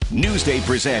Newsday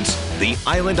presents the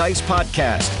Island Ice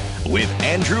Podcast with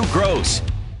Andrew Gross.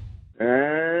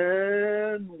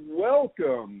 And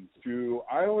welcome to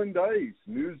Island Ice,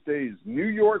 Newsday's New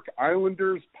York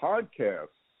Islanders podcast,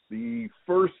 the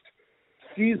first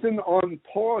season on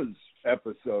pause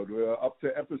episode, up to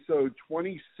episode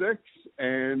 26,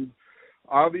 and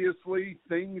obviously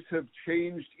things have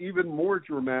changed even more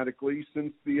dramatically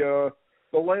since the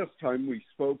last time we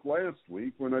spoke last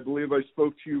week, when I believe I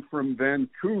spoke to you from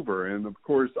Vancouver. And of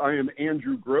course, I am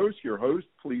Andrew Gross, your host.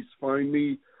 Please find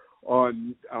me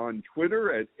on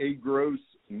Twitter at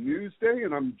 @AGrossNewsday,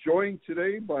 and I'm joined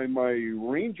today by my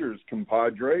Rangers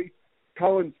compadre,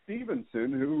 Colin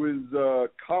Stevenson, who is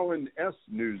Colin S.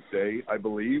 Newsday, I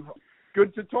believe.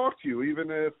 Good to talk to you,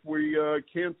 even if we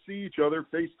can't see each other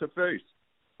face to face.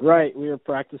 Right, we are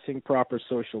practicing proper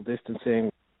social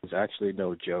distancing. It's actually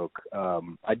no joke.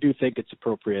 I do think it's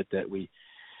appropriate that we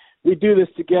do this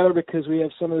together because we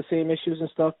have some of the same issues and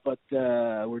stuff, but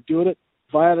we're doing it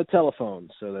via the telephone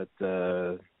so that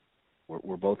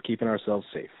we're both keeping ourselves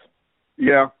safe.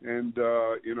 Yeah, and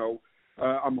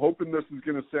I'm hoping this is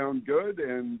going to sound good,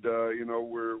 and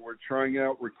we're trying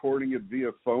out recording it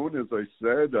via phone, as I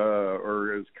said,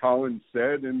 or as Colin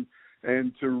said, and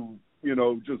to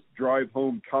just drive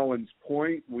home Colin's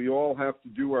point, we all have to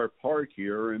do our part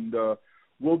here, and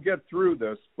we'll get through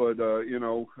this. But,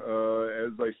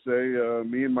 as I say,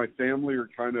 me and my family are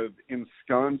kind of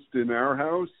ensconced in our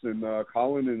house, and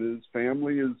Colin and his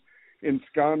family is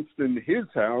ensconced in his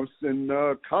house. And,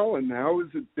 Colin, how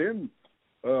has it been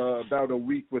about a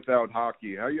week without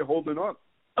hockey? How are you holding up?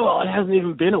 Well, it hasn't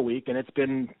even been a week, and it's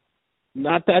been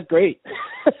not that great.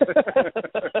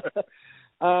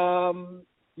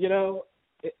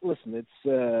 Listen,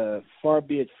 it's far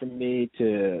be it from me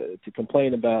to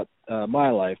complain about my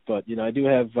life, but I do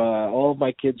have all of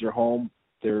my kids are home.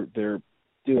 They're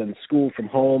doing school from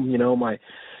home.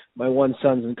 My one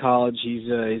son's in college.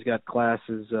 He's got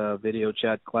classes, video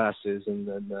chat classes, and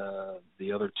then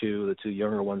the two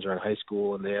younger ones are in high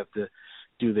school, and they have to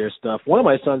do their stuff. One of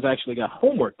my sons actually got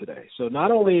homework today, so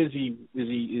not only is he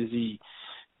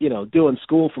doing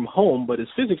school from home, but his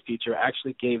physics teacher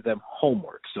actually gave them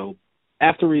homework. So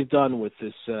after he's done with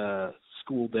this weird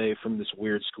school day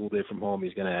from home,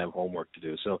 he's going to have homework to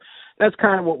do. So that's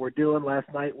kind of what we're doing.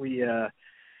 Last night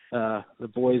the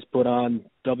boys put on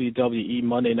WWE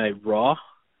Monday Night Raw.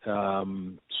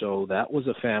 So that was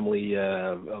a family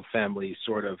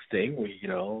sort of thing.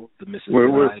 The missus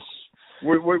and I.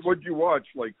 What'd you watch?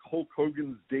 Like Hulk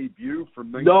Hogan's debut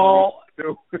from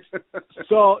 1992?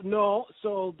 So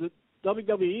the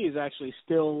WWE is actually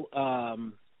still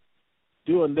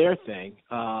doing their thing,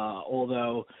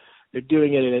 although they're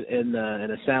doing it in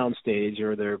a sound stage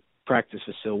or their practice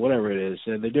facility, whatever it is.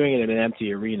 And they're doing it in an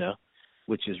empty arena,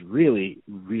 which is really,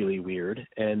 really weird.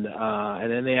 And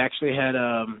then they actually had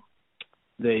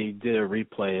they did a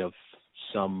replay of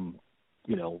some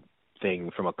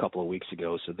thing from a couple of weeks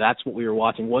ago. So that's what we were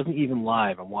watching. It wasn't even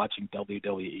live. I'm watching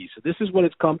WWE. So this is what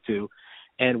it's come to,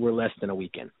 and we're less than a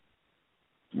weekend.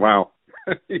 Wow.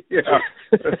 Yeah.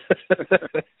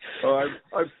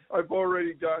 I've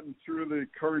already gotten through the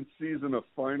current season of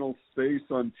Final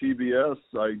Space on TBS.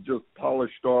 I just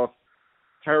polished off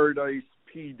Paradise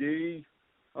PD.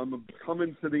 I'm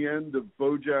coming to the end of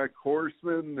BoJack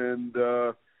Horseman, and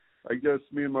I guess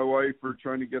me and my wife are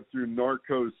trying to get through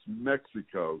Narcos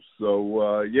Mexico.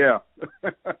 So, yeah.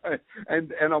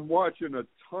 and I'm watching a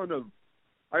ton of,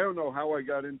 I don't know how I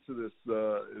got into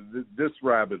this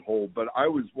rabbit hole, but I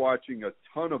was watching a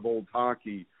ton of old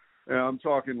hockey. And I'm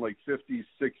talking like 50s,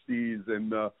 60s,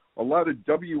 and a lot of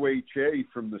WHA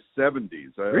from the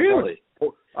 70s. Really?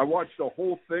 I watched the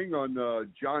whole thing on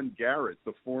John Garrett,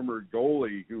 the former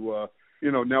goalie who,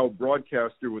 now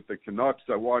broadcaster with the Canucks.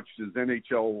 I watched his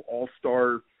NHL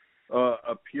All-Star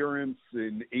appearance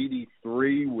in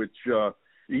 '83, which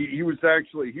he was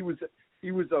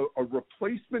a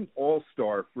replacement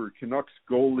All-Star for Canucks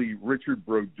goalie Richard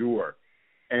Brodeur,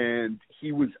 and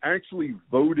he was actually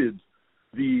voted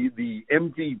the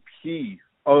MVP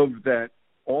of that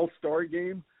All-Star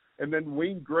game. And then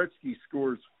Wayne Gretzky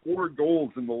scores 4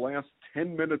 goals in the last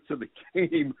 10 minutes of the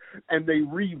game, and they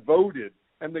re-voted,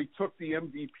 and they took the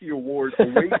MVP award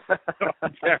away from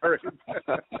John Garrett.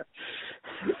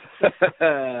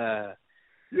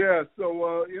 Yeah,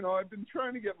 so, I've been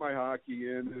trying to get my hockey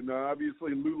in, and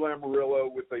obviously Lou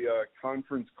Lamoriello with a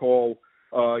conference call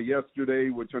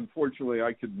yesterday, which unfortunately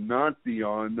I could not be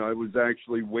on. I was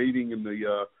actually waiting in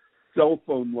the cell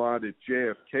phone lot at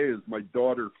JFK as my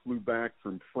daughter flew back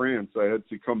from France. I had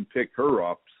to come pick her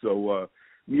up. So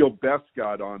Neil Best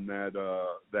got on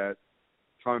that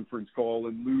conference call,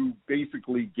 and Lou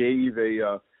basically gave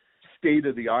a state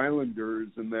of the Islanders,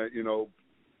 and that,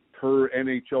 per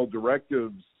NHL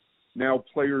directives, now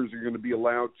players are going to be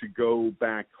allowed to go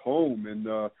back home. And,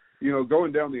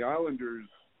 going down the Islanders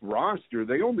roster,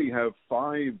 they only have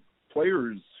 5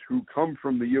 players who come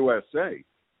from the USA.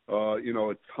 A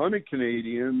ton of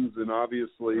Canadians, and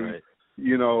obviously, right.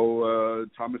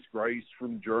 Thomas Greiss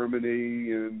from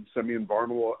Germany, and Semyon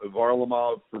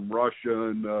Varlamov from Russia,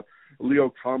 and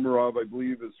Leo Komarov, I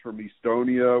believe, is from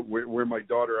Estonia, where my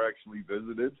daughter actually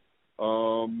visited.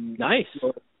 Nice.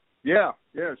 Yeah,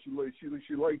 she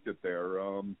liked it there.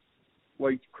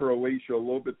 Liked Croatia a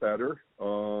little bit better,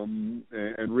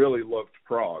 and really loved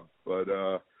Prague, but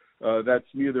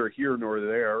that's neither here nor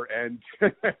there. And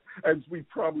as we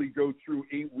probably go through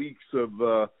 8 weeks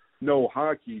of no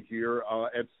hockey here,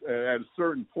 at a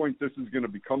certain point, this is going to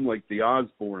become like the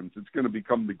Osbournes. It's going to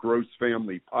become the Gross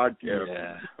Family Podcast.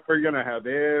 Yeah. We're going to have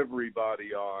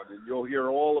everybody on, and you'll hear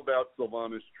all about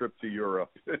Silvana's trip to Europe.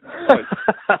 But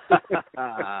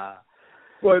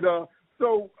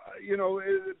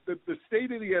the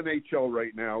state of the NHL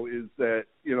right now is that,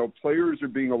 players are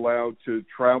being allowed to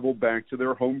travel back to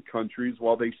their home countries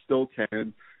while they still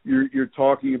can. You're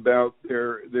talking about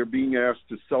they're being asked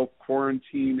to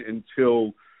self-quarantine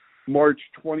until March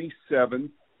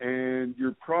 27th, and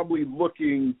you're probably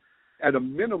looking at a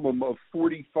minimum of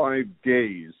 45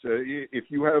 days. If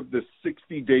you have the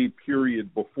 60-day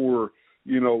period before,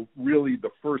 really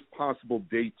the first possible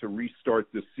date to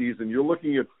restart this season, you're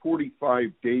looking at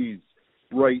 45 days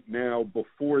right now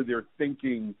before they're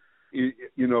thinking,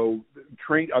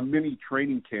 a mini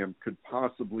training camp could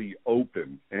possibly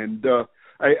open. And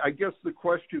I guess the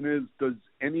question is, does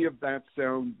any of that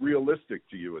sound realistic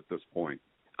to you at this point?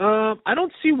 I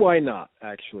don't see why not,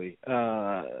 actually.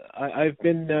 I've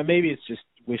been, maybe it's just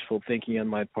wishful thinking on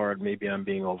my part. Maybe I'm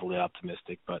being overly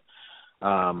optimistic, but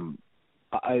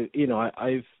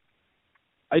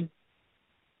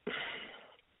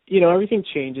everything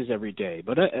changes every day.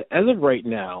 But as of right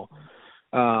now,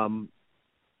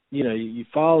 you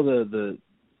follow the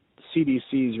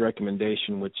CDC's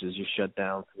recommendation, which is you shut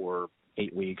down for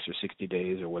 8 weeks or 60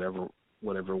 days or whatever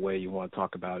way you want to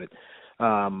talk about it.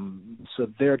 So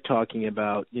they're talking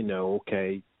about,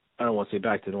 okay, I don't want to say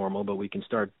back to normal, but we can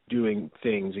start doing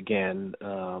things again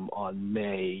on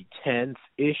May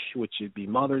 10th-ish, which would be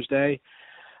Mother's Day.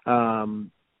 So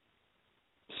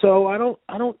I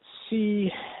don't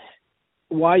see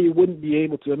why you wouldn't be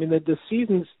able to. I mean, the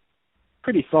season's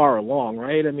pretty far along,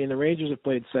 right? I mean, the Rangers have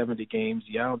played 70 games.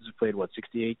 The Islanders have played,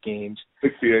 68 games?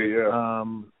 68, yeah.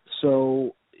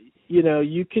 So,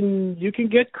 you can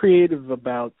get creative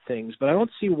about things, but I don't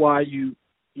see why you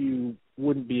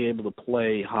wouldn't be able to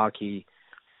play hockey,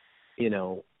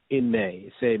 in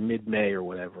May, say mid-May or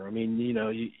whatever. I mean,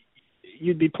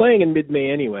 you'd be playing in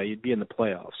mid-May anyway. You'd be in the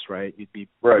playoffs, right? You'd be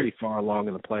pretty far along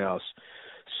in the playoffs.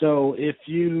 So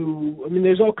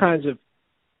there's all kinds of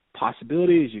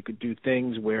possibilities. You could do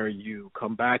things where you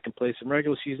come back and play some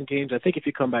regular season games. I think if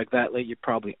you come back that late, you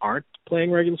probably aren't playing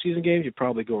regular season games. You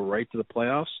probably go right to the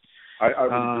playoffs. I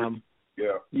would agree.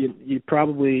 Yeah. You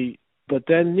probably, but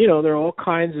then, there are all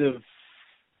kinds of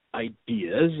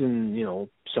ideas, and,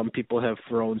 some people have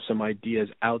thrown some ideas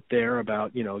out there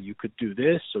about, you could do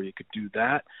this or you could do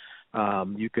that.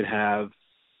 You could have,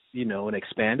 an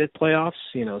expanded playoffs.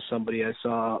 Somebody I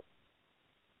saw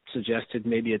suggested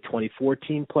maybe a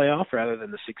 2014 playoff rather than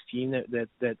the 16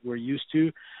 that we're used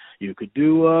to. You could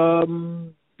do, a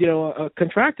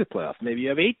contracted playoff. Maybe you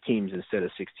have 8 teams instead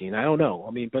of 16. I don't know.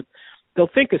 I mean, but they'll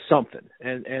think of something.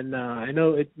 And I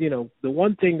know it. The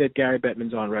one thing that Gary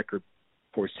Bettman's on record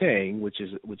for saying, which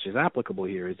is applicable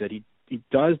here, is that he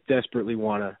does desperately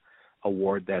want to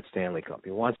award that Stanley Cup.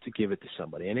 He wants to give it to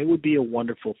somebody, and it would be a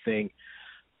wonderful thing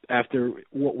after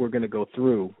what we're going to go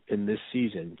through in this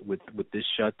season with this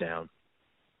shutdown,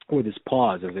 or this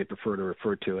pause, as they prefer to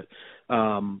refer to it.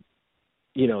 Can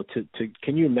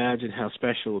you imagine how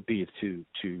special it would be to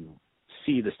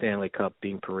see the Stanley Cup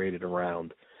being paraded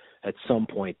around at some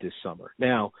point this summer?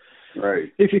 Now,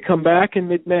 right. If you come back in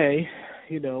mid-May,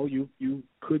 you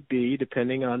could be,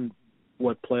 depending on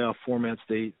what playoff formats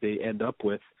they end up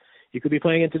with, you could be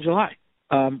playing into July.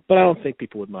 But I don't think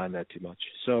people would mind that too much.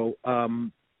 So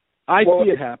I see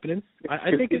it happening.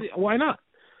 I think why not?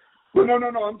 Well, no.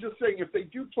 I'm just saying, if they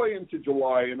do play into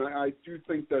July, and I do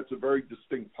think that's a very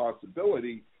distinct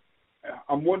possibility,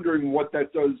 I'm wondering what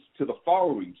that does to the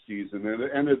following season.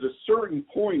 And at a certain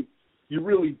point, you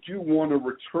really do want to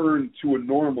return to a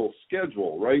normal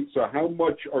schedule, right? So how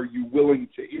much are you willing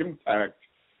to impact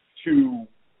to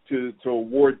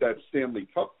award that Stanley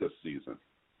Cup this season?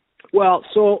 Well,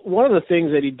 so one of the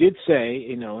things that he did say,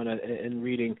 in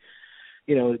reading,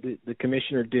 the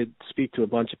commissioner did speak to a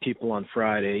bunch of people on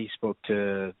Friday. He spoke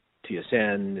to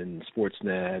TSN and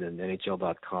Sportsnet and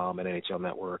NHL.com and NHL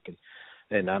Network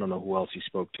and I don't know who else he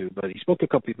spoke to, but he spoke to a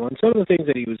couple people. And some of the things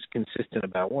that he was consistent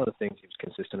about, one of the things he was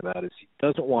consistent about is he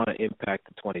doesn't want to impact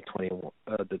the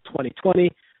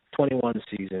 2020-21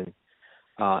 season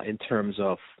in terms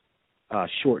of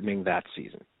shortening that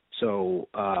season. So,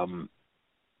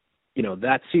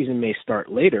 that season may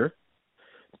start later,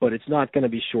 but it's not going to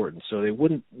be shortened. So they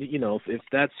wouldn't, if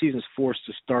that season's forced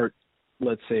to start,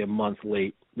 let's say, a month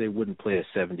late, they wouldn't play a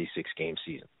 76-game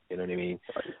season. You know what I mean?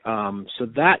 So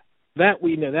that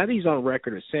we know, that he's on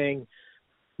record as saying.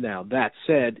 Now, that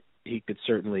said, he could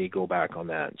certainly go back on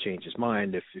that and change his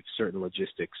mind if certain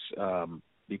logistics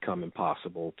become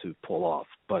impossible to pull off.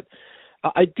 But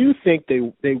I do think they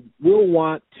will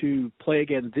want to play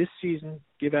again this season,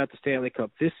 give out the Stanley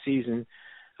Cup this season,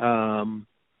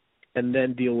 and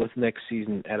then deal with next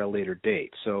season at a later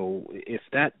date. So if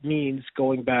that means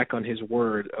going back on his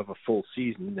word of a full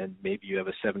season, then maybe you have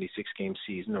a 76-game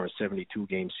season or a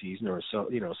 72-game season or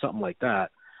something like that.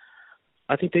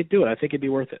 I think they'd do it. I think it'd be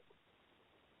worth it.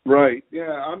 Right.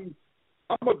 Yeah, I'm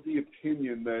of the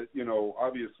opinion that,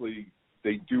 obviously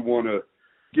they do want to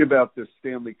give out this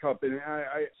Stanley Cup. And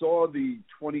I saw the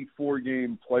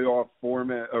 24-game playoff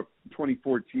format,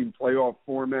 24-team playoff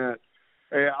format.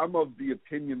 I'm of the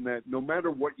opinion that no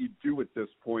matter what you do at this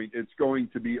point, it's going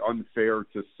to be unfair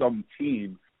to some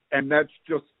team. And that's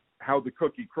just how the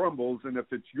cookie crumbles. And if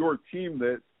it's your team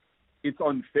that it's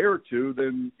unfair to,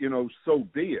 then, so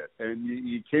be it. And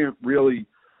you can't really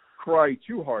cry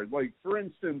too hard. Like, for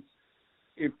instance,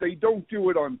 if they don't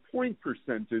do it on point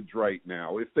percentage right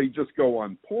now, if they just go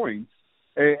on points,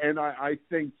 and I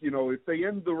think, if they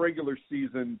end the regular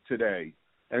season today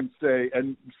and say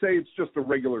it's just a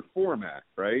regular format,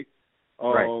 right?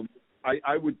 Right.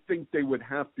 I would think they would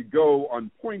have to go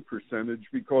on point percentage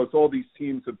because all these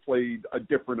teams have played a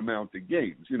different amount of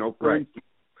games. For instance,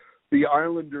 the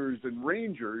Islanders and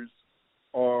Rangers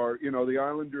are, the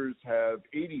Islanders have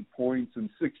 80 points in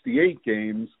 68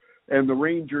 games, and the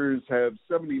Rangers have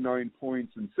 79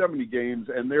 points in 70 games,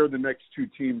 and they're the next two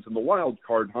teams in the wild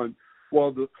card hunt,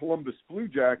 while the Columbus Blue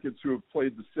Jackets, who have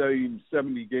played the same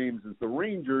 70 games as the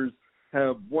Rangers,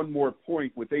 have one more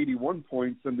point with 81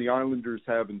 points than the Islanders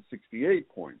have in 68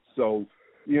 points. So,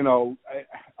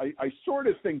 I sort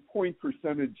of think point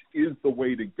percentage is the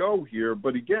way to go here.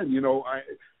 But again,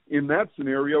 in that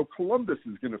scenario, Columbus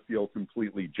is going to feel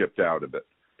completely gypped out of it.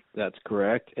 That's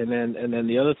correct. And then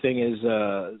the other thing is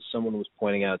someone was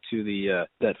pointing out to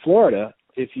that Florida,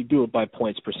 if you do it by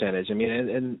points percentage, I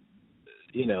mean,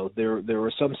 there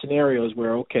were some scenarios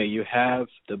where, okay, you have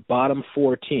the bottom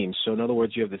four teams. So in other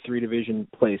words, you have the three division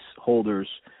place holders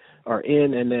are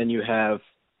in, and then you have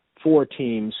four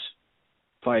teams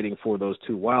fighting for those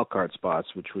two wild card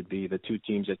spots, which would be the two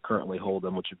teams that currently hold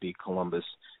them, which would be Columbus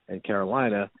and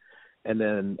Carolina, and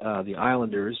then the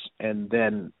Islanders, and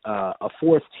then a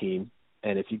fourth team.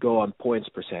 And if you go on points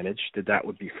percentage, that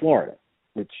would be Florida,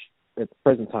 which at the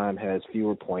present time has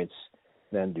fewer points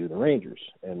than do the Rangers.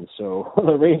 And so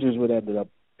the Rangers would end up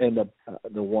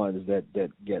the ones that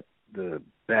get the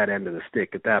bad end of the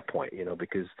stick at that point,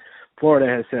 because Florida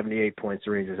has 78 points,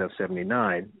 the Rangers have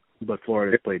 79, but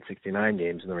Florida has played 69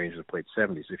 games and the Rangers have played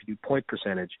 70. So if you do point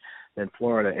percentage, then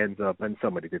Florida ends up, and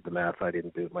somebody did the math, I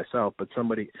didn't do it myself, but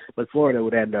Florida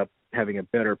would end up having a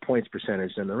better points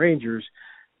percentage than the Rangers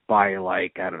by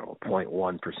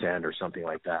 0.1% or something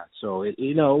like that. So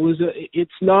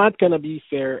it's not going to be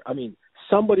fair. I mean,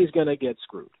 somebody's going to get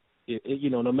screwed.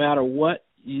 No matter what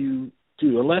you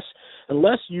do,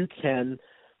 unless you can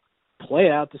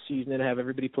play out the season and have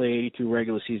everybody play 82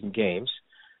 regular season games,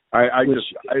 which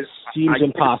seems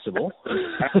impossible,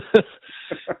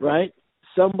 right?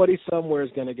 Somebody somewhere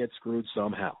is going to get screwed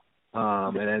somehow.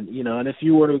 And if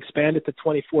you were to expand it to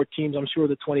 24 teams, I'm sure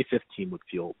the 25th team would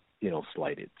feel,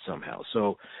 slighted somehow.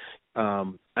 So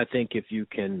I think if you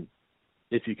can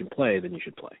play, then you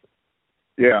should play.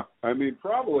 Yeah, I mean,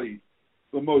 probably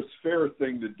the most fair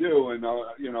thing to do, and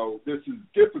this is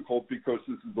difficult because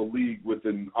this is a league with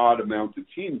an odd amount of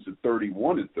teams at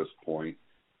 31 at this point,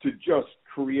 to just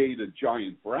create a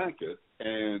giant bracket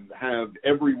and have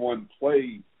everyone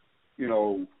play,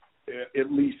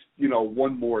 at least,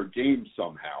 one more game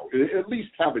somehow, at least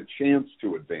have a chance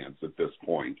to advance at this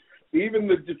point. Even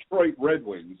the Detroit Red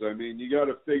Wings, I mean, you got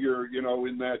to figure,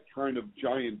 in that kind of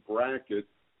giant bracket,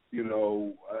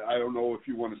 I don't know if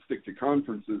you want to stick to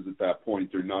conferences at that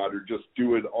point or not, or just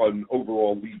do it on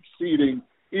overall league seeding.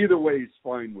 Either way is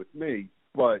fine with me.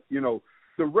 But,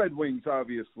 the Red Wings,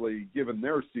 obviously, given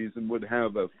their season, would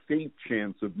have a faint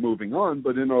chance of moving on.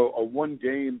 But in a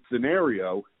one-game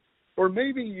scenario, or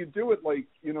maybe you do it like,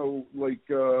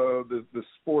 the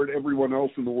sport everyone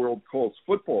else in the world calls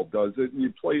football does it, and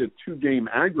you play a two-game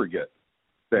aggregate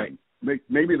thing.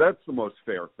 Maybe that's the most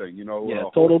fair thing, Yeah,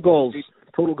 total goals.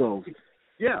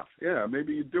 Yeah,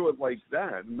 maybe you do it like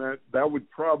that, and that would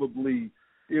probably,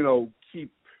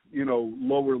 keep,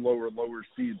 lower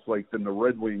seeds like than the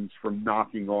Red Wings from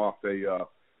knocking off a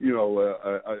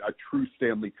true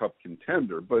Stanley Cup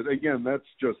contender. But again, that's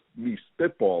just me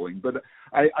spitballing. But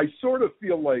I sort of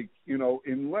feel like,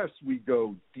 unless we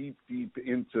go deep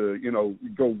into,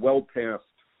 go well past,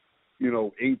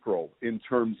 April in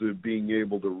terms of being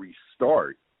able to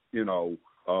restart,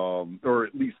 or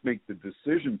at least make the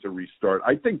decision to restart,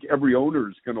 I think every owner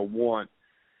is going to want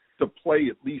to play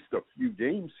at least a few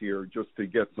games here just to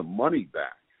get some money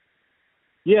back.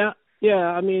 Yeah,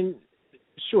 I mean,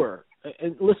 sure.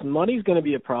 And listen, money's going to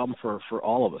be a problem for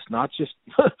all of us, not just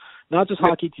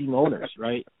hockey team owners,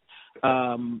 right?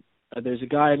 There's a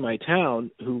guy in my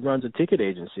town who runs a ticket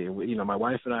agency. My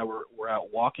wife and I were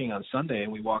out walking on Sunday,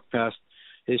 and we walked past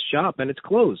his shop, and it's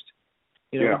closed.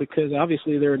 Because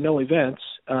obviously there are no events.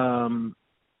 There's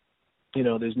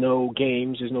no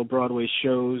games, there's no Broadway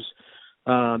shows,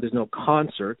 there's no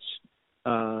concerts,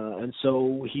 and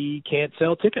so he can't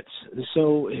sell tickets.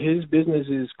 So his business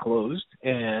is closed,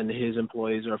 and his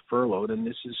employees are furloughed, and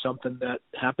this is something that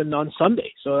happened on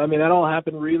Sunday. So, I mean, that all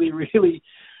happened really, really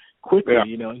quickly. Yeah.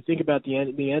 You think about the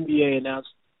NBA announced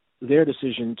their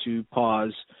decision to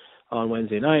pause on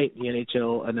Wednesday night. The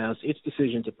NHL announced its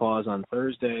decision to pause on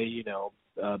Thursday.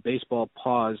 Baseball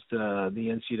paused.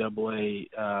 The NCAA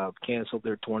canceled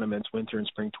their tournaments, winter and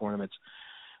spring tournaments.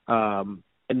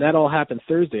 And that all happened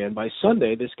Thursday. And by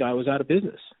Sunday, this guy was out of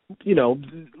business.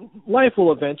 Life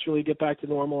will eventually get back to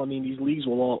normal. I mean, these leagues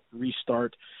will all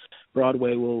restart.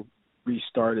 Broadway will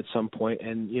restart at some point.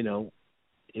 And,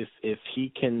 if he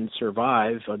can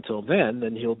survive until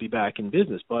then he'll be back in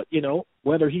business. But,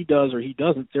 whether he does or he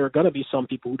doesn't, there are going to be some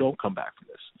people who don't come back from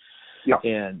this. Yeah.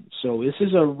 And so this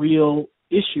is a real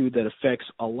issue that affects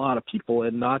a lot of people,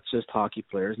 and not just hockey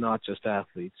players, not just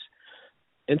athletes.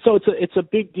 And so it's a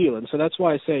big deal. And so that's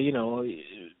why I say,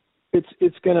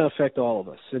 it's going to affect all of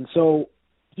us. And so,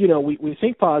 we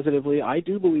think positively. I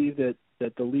do believe that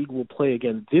the league will play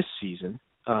again this season,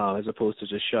 as opposed to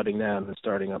just shutting down and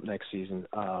starting up next season.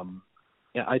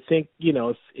 I think,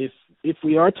 if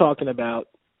we are talking about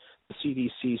the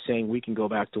CDC saying we can go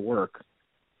back to work,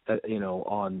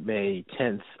 on May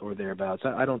 10th or thereabouts,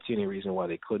 I don't see any reason why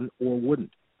they couldn't or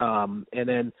wouldn't. And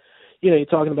then, you're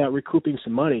talking about recouping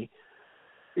some money.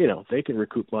 They can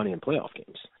recoup money in playoff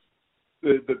games.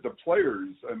 The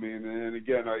players, I mean, and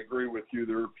again, I agree with you.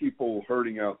 There are people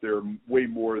hurting out there way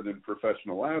more than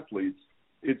professional athletes.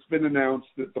 It's been announced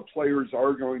that the players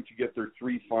are going to get their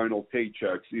 3 final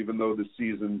paychecks, even though the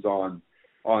season's on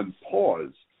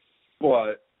pause.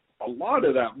 But a lot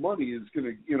of that money is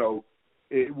going to,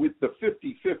 with the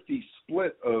 50-50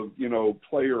 split of,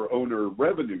 player-owner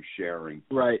revenue sharing.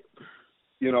 Right.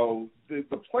 The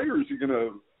players are going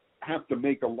to have to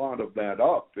make a lot of that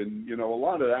up. And, a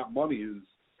lot of that money is,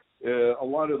 a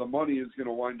lot of the money is going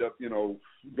to wind up,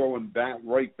 going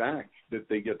right back that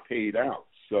they get paid out.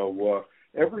 So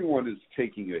everyone is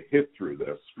taking a hit through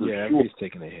this. For sure. Everybody's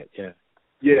taking a hit, yeah.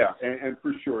 Yeah, and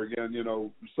for sure, again,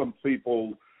 some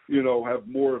people, have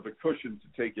more of a cushion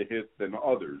to take a hit than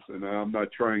others. And I'm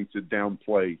not trying to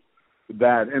downplay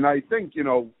that. And I think,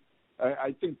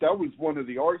 I think that was one of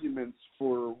the arguments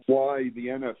for why the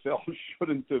NFL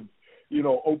shouldn't have,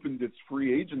 opened its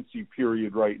free agency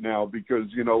period right now, because,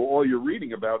 all you're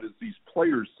reading about is these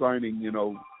players signing,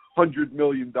 $100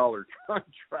 million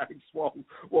contracts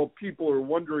while people are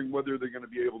wondering whether they're going to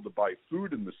be able to buy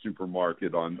food in the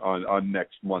supermarket on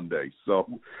next Monday. So,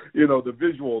 the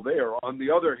visual there. On the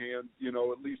other hand,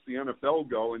 at least the NFL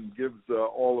going gives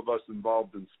all of us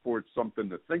involved in sports something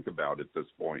to think about at this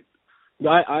point.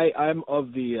 I'm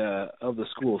of the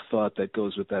school of thought that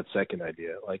goes with that second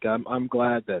idea. Like I'm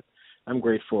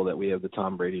grateful that we have the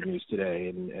Tom Brady news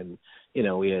today, and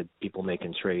we had people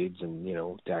making trades, and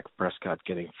Dak Prescott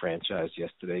getting franchised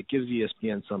yesterday. It gives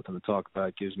ESPN something to talk about.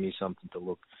 It gives me something to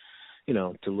look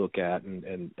at,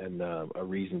 and a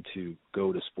reason to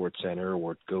go to SportsCenter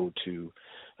or go to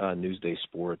Newsday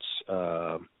Sports,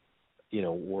 or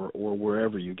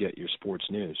wherever you get your sports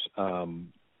news.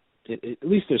 At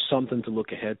least there's something to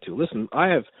look ahead to. Listen, I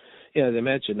have, as I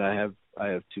mentioned, I have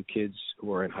 2 kids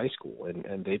who are in high school,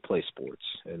 and they play sports.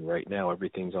 And right now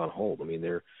everything's on hold. I mean,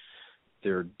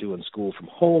 they're doing school from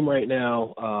home right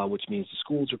now, which means the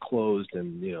schools are closed,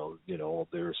 and all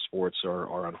their sports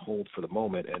are on hold for the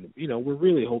moment. And we're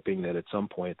really hoping that at some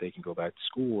point they can go back to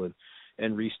school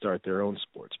and restart their own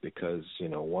sports, because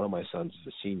one of my sons is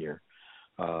a senior,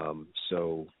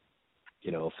 so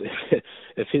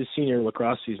if his senior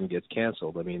lacrosse season gets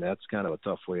canceled, I mean, that's kind of a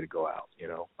tough way to go out.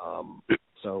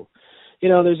 So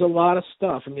there's a lot of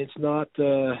stuff. I mean, it's not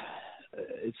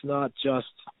just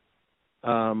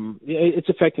it's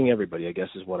affecting everybody, I guess,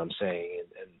 is what I'm saying.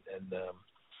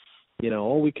 And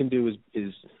all we can do is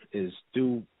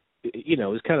do,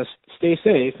 is kind of stay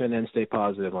safe and then stay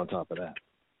positive on top of that.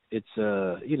 It's,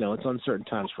 it's uncertain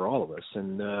times for all of us.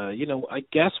 And, I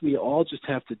guess we all just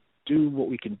have to do what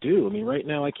we can do. I mean, right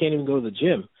now I can't even go to the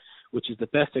gym, which is the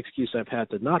best excuse I've had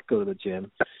to not go to the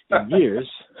gym in years.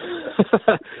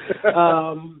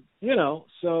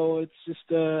 So it's just,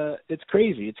 it's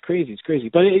crazy. It's crazy.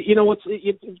 But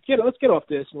let's get off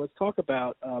this and let's talk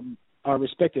about our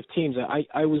respective teams.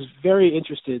 I was very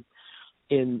interested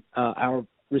in our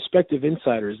respective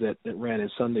insiders that ran in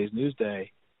Sunday's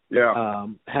Newsday. Yeah.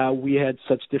 How we had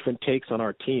such different takes on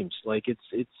our teams. Like it's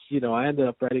I ended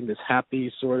up writing this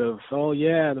happy sort of, oh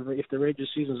yeah, if the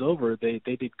Rangers season's over, they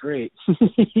did great.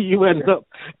 You ended up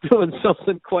doing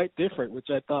something quite different, which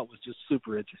I thought was just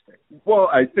super interesting. Well,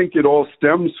 I think it all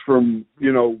stems from,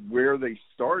 where they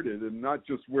started, and not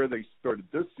just where they started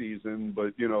this season,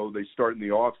 but, they start in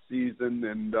the off season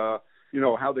and,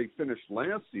 how they finished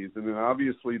last season. And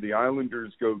obviously the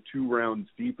Islanders go 2 rounds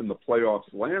deep in the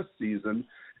playoffs last season,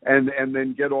 and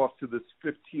then get off to this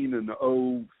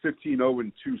 15-0-2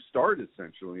 start,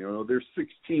 essentially. They're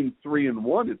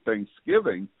 16-3-1 at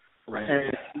Thanksgiving. Right.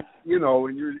 And, and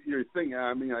you're thinking,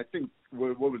 I mean, I think,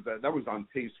 what was that? That was on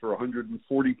pace for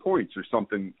 140 points or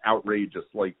something outrageous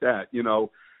like that,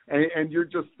 And you're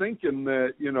just thinking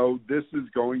that, this is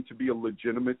going to be a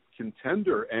legitimate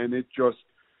contender. And it just,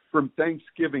 from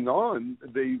Thanksgiving on,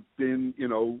 they've been,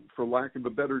 for lack of a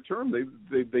better term, they've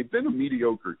been a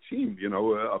mediocre team,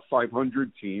 a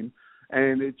 500 team,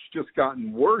 and it's just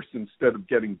gotten worse instead of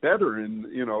getting better. And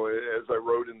as I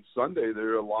wrote in Sunday, there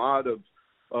are a lot of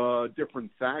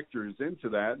different factors into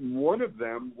that, and one of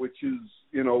them, which is,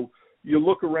 you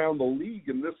look around the league,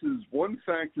 and this is one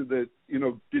factor that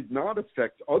did not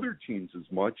affect other teams as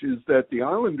much, is that the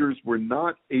Islanders were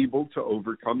not able to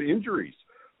overcome injuries.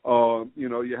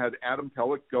 You had Adam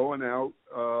Pelech going out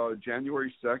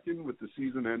January 2nd with the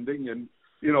season ending, and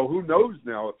who knows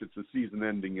now if it's a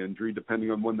season-ending injury,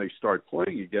 depending on when they start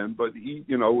playing again. But he,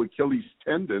 Achilles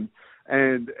tendon,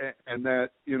 and that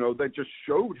that just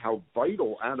showed how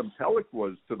vital Adam Pelech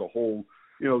was to the whole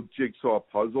jigsaw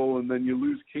puzzle. And then you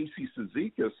lose Casey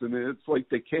Cizikas, and it's like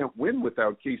they can't win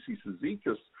without Casey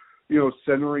Cizikas,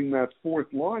 centering that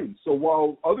fourth line. So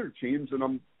while other teams, and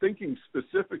I'm thinking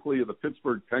specifically of the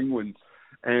Pittsburgh Penguins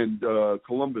and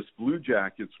Columbus Blue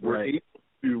Jackets, were able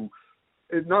to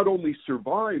not only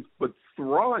survive but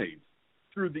thrive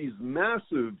through these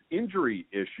massive injury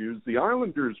issues, the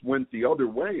Islanders went the other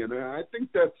way. And I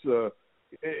think that's a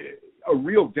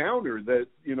real downer, that,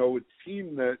 a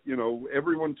team that,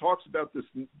 everyone talks about this,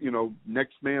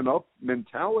 next man up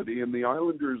mentality, and the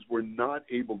Islanders were not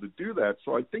able to do that.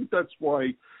 So I think that's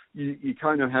why you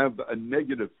kind of have a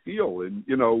negative feel. And,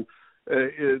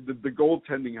 the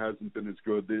goaltending hasn't been as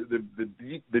good.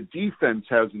 The defense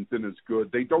hasn't been as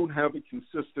good. They don't have a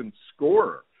consistent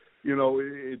scorer.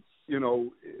 It's,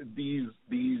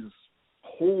 these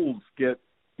holes get,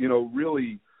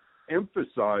 really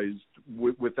emphasized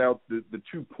without the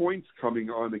 2 points coming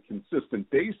on a consistent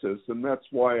basis. And that's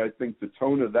why I think the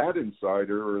tone of that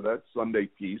insider, or that Sunday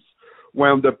piece,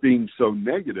 wound up being so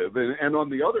negative. And on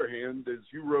the other hand, as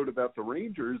you wrote about the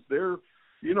Rangers, they're,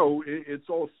 it's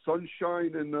all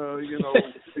sunshine and, a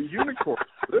unicorn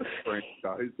for this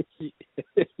franchise.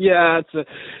 Yeah, it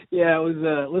was,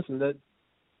 listen, that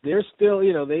they're still,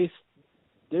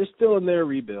 they're still in their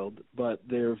rebuild, but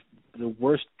the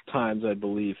worst times, I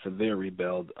believe, for their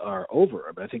rebuild are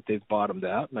over. I think they've bottomed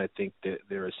out, and I think that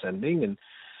they're ascending. And,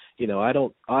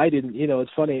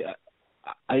 it's funny.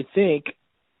 I think,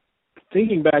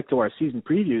 thinking back to our season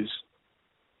previews,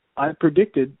 I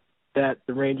predicted that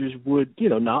the Rangers would,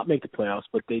 not make the playoffs,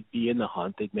 but they'd be in the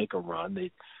hunt. They'd make a run.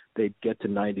 They'd get to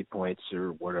 90 points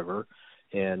or whatever.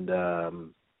 And,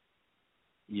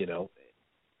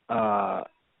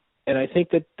 and I think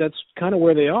that that's kind of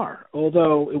where they are.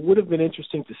 Although it would have been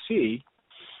interesting to see,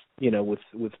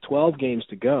 with 12 games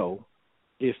to go,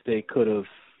 if they could have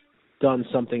done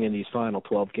something in these final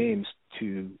 12 games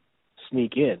to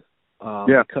sneak in.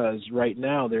 Because right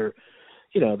now they're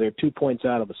 2 points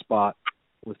out of the spot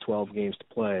with 12 games to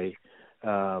play.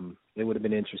 it would have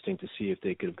been interesting to see if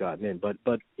they could have gotten in. But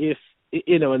if,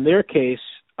 in their case,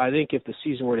 I think if the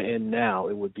season were to end now,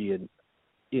 it would be a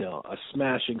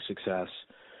smashing success.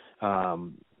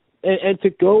 And to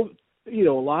go,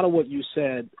 a lot of what you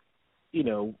said,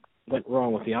 went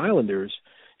wrong with the Islanders.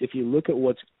 If you look at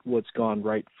what's gone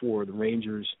right for the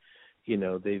Rangers,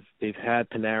 they've had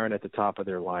Panarin at the top of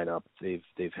their lineup.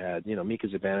 They've had, Mika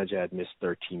Zibanejad missed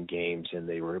 13 games, and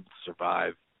they were able to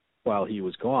survive while he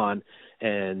was gone,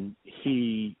 and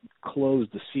he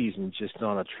closed the season just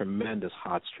on a tremendous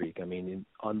hot streak. I mean, an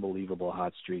unbelievable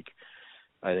hot streak.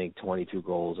 I think 22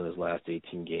 goals in his last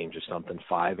 18 games or something,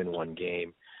 5 in one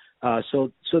game.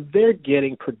 So they're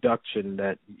getting production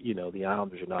that, the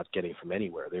Islanders are not getting from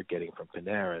anywhere. They're getting from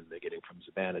Panarin. They're getting from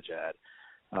Zibanejad.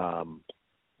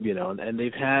 And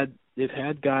they've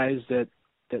had guys that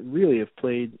really have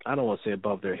played, I don't want to say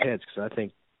above their heads, because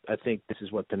I think this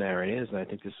is what Panarin is, and I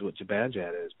think this is what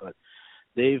Zibanejad is. But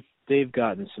they've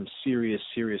gotten some serious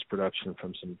production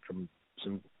from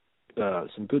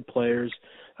some good players,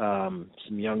 some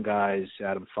young guys.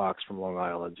 Adam Fox from Long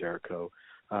Island, Jericho,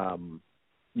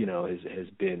 has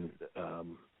been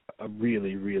a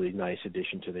really, really nice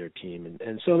addition to their team,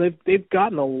 and so they've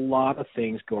gotten a lot of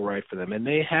things go right for them, and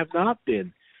they have not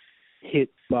been hit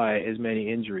by as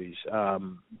many injuries.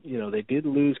 They did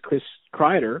lose Chris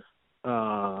Kreider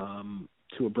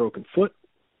to a broken foot,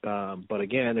 but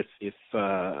again, if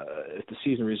the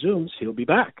season resumes, he'll be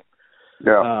back.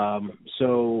 Yeah.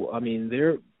 So I mean,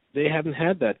 they haven't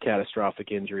had that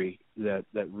catastrophic injury that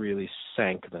really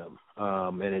sank them.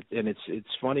 And it's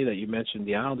funny that you mentioned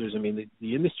the Islanders. I mean,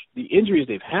 the injuries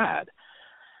they've had.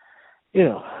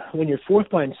 When you're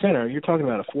fourth line center, you're talking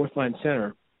about a fourth line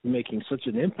center making such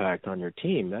an impact on your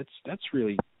team. That's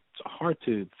really hard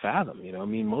to fathom. I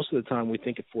mean, most of the time we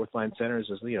think of fourth line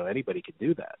centers as anybody could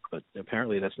do that, but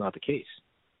apparently that's not the case.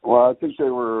 Well, I think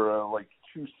they were like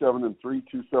 2-7-3,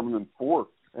 2-7-4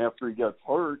 after he gets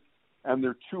hurt, and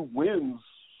their 2 wins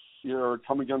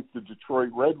come against the Detroit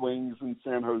Red Wings and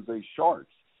San Jose Sharks.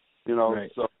 Right.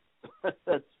 So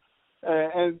that's,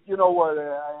 and you know what?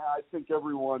 I think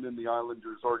everyone in the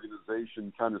Islanders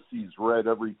organization kind of sees red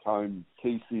every time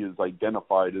Casey is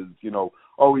identified as, he's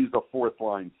a fourth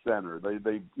line center. They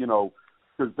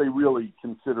because they really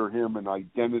consider him an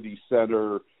identity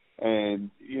setter. And,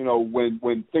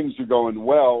 when things are going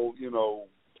well,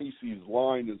 Casey's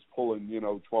line is pulling,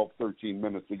 12, 13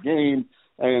 minutes a game,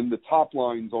 and the top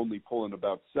line's only pulling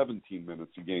about 17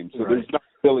 minutes a game. So There's not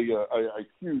really a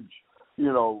huge,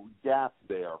 gap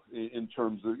there in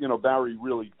terms of, Barry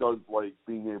really does like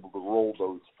being able to roll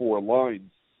those 4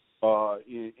 lines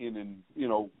in an,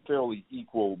 fairly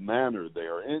equal manner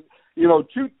there. And,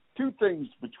 two things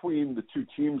between the 2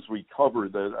 teams we cover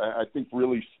that I think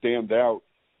really stand out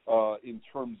in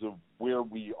terms of where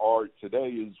we are today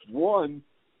is, one,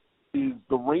 is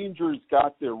the Rangers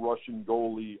got their Russian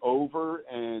goalie over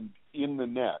and in the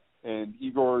net, and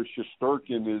Igor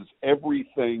Shesterkin is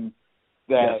everything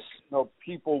that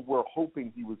people were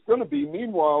hoping he was going to be.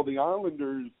 Meanwhile, the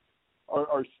Islanders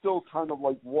are still kind of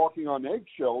like walking on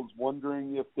eggshells,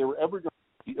 wondering if they're ever going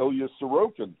to see Ilya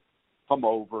Sorokin come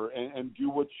over and do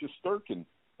what Shesterkin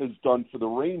has done for the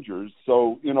Rangers.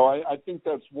 So, I think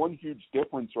that's one huge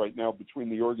difference right now between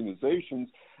the organizations.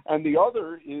 And the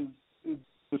other is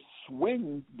the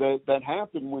swing that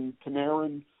happened when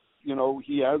Panarin,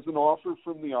 he has an offer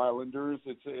from the Islanders.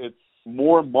 It's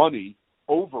more money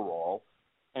overall,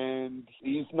 and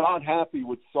he's not happy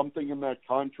with something in that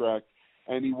contract,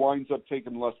 and he winds up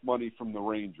taking less money from the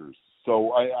Rangers.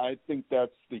 So I think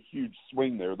that's the huge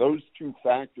swing there. Those 2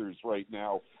 factors right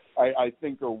now, I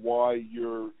think, are why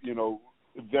you're,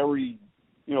 very,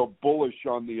 bullish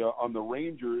on the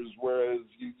Rangers, whereas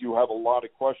you have a lot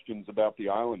of questions about the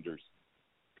Islanders.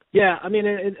 Yeah, I mean,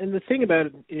 and the thing about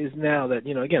it is now that,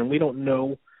 again, we don't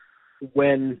know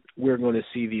when we're going to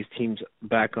see these teams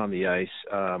back on the ice.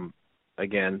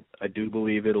 Again, I do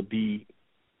believe it'll be,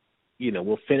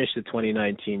 we'll finish the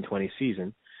 2019-20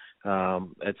 season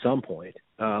at some point.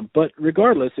 But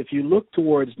regardless, if you look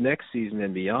towards next season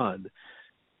and beyond,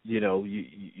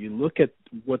 you look at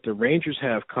what the Rangers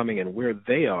have coming and where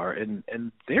they are, and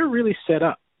they're really set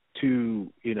up to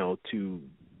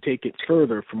take it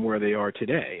further from where they are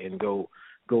today and go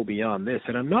beyond this.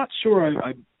 And I'm not sure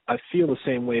I feel the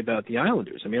same way about the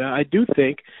Islanders. I mean, I do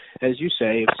think, as you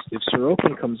say, if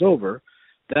Sorokin comes over,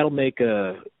 that'll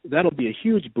be a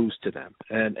huge boost to them,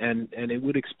 and it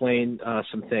would explain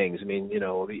some things. I mean,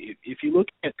 if you look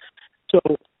at So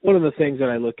one of the things that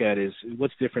I look at is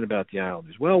what's different about the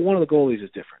Islanders. Well, one of the goalies is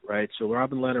different, right? So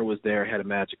Robin Lehner was there, had a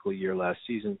magical year last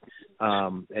season,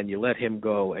 and you let him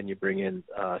go and you bring in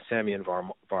Semyon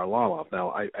Varlamov. Now,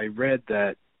 I read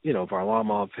that,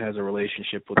 Varlamov has a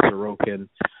relationship with Sorokin,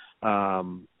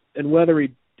 and whether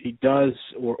he does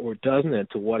or doesn't, and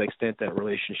to what extent that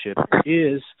relationship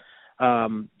is,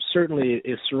 certainly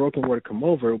if Sorokin were to come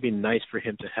over, it would be nice for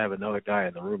him to have another guy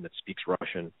in the room that speaks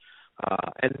Russian.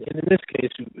 And in this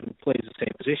case, who plays the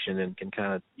same position and can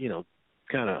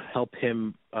kind of help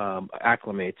him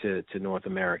acclimate to North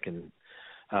American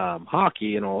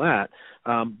hockey and all that.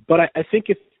 But I think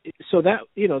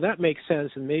that makes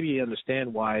sense, and maybe you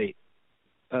understand why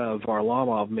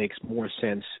Varlamov makes more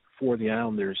sense for the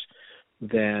Islanders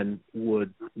than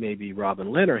would maybe Robin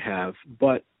Lehner have.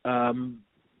 But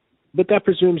that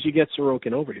presumes you get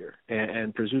Sorokin over here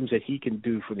and presumes that he can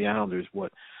do for the Islanders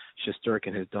what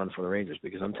Shesterkin has done for the Rangers,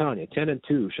 because I'm telling you, 10-2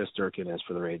 Shesterkin has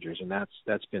for the Rangers, and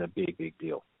that's been a big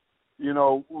deal.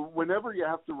 Whenever you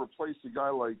have to replace a guy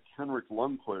like Henrik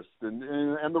Lundqvist, and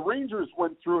the Rangers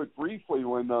went through it briefly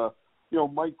when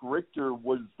Mike Richter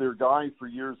was their guy for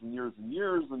years and years and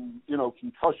years, and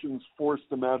concussions forced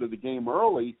him out of the game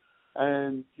early,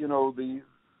 and the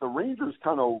Rangers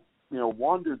kind of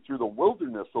wandered through the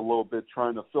wilderness a little bit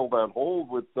trying to fill that hole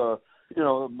with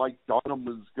Mike Dunham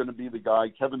was going to be the guy,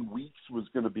 Kevin Weeks was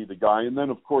going to be the guy, and then,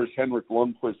 of course, Henrik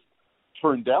Lundqvist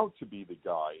turned out to be the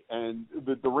guy. And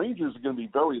the Rangers are going to be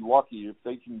very lucky if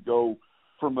they can go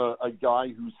from a guy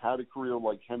who's had a career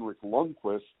like Henrik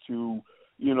Lundqvist to,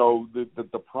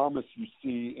 the promise you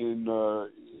see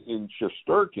in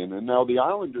Shesterkin. And now the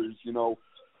Islanders,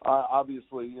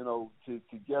 obviously, to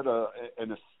get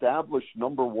an established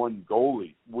number one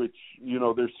goalie, which,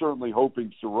 they're certainly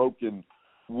hoping Sorokin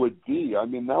would be. I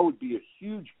mean, that would be a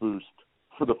huge boost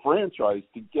for the franchise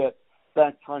to get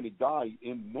that kind of guy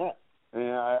in net.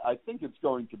 And I think it's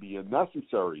going to be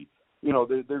necessary.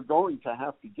 They're going to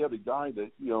have to get a guy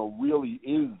that, really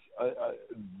is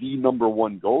the number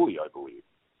one goalie, I believe.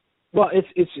 Well,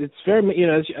 it's very,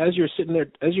 as you're sitting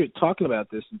there, as you're talking about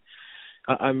this,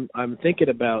 I'm thinking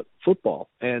about football,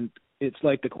 and it's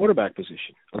like the quarterback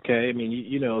position. Okay, I mean,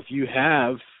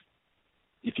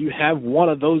 if you have one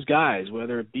of those guys,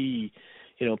 whether it be,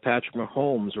 Patrick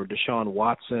Mahomes or Deshaun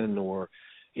Watson or,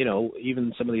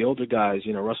 even some of the older guys,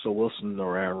 Russell Wilson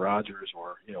or Aaron Rodgers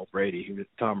or,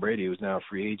 Tom Brady, who's now a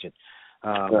free agent,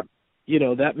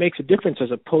 that makes a difference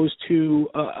as opposed to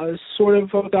a sort of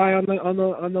a guy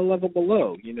on the level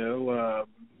below.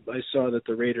 I saw that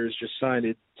the Raiders just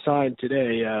signed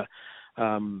today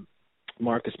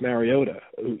Marcus Mariota,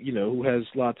 who has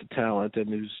lots of talent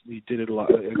and he did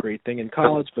a great thing in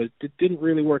college, but it didn't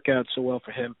really work out so well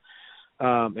for him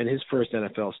in his first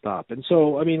NFL stop. And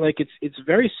so, I mean, it's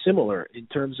very similar in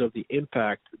terms of the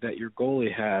impact that your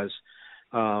goalie has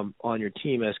on your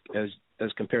team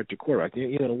as compared to quarterback.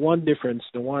 The one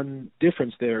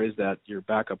difference there is that your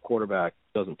backup quarterback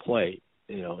doesn't play,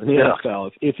 in the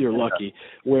NFL if you're lucky.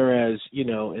 Whereas,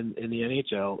 in the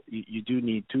NHL, you do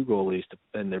need two goalies,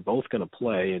 and they're both going to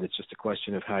play, and it's just a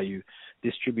question of how you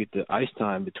distribute the ice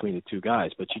time between the two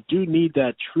guys. But you do need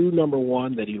that true number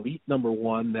one, that elite number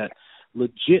one, that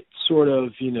legit sort of,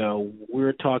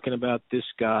 we're talking about this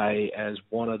guy as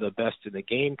one of the best in the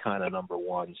game kind of number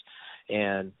ones.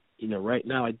 And, right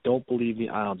now I don't believe the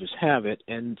Islanders have it.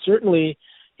 And certainly,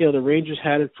 the Rangers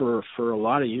had it for a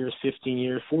lot of years, 15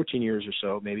 years, 14 years or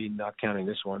so, maybe not counting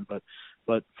this one, but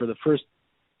for the first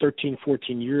 13,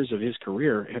 14 years of his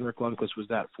career, Henrik Lundqvist was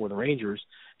that for the Rangers.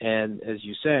 And as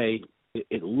you say,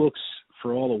 it looks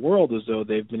for all the world as though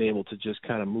they've been able to just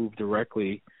kind of move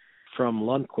directly from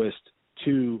Lundqvist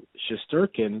to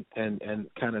Shesterkin and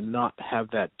kind of not have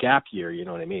that gap year, you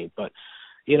know what I mean? But,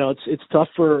 it's tough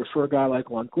for a guy like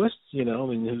Lundqvist,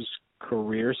 whose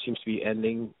career seems to be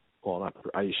ending. Well,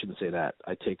 I shouldn't say that.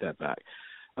 I take that back.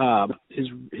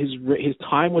 His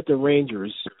time with the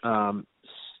Rangers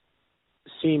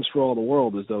seems for all the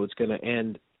world as though it's going to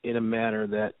end in a manner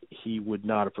that he would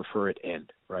not have preferred it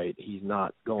end, right? He's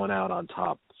not going out on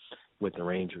top with the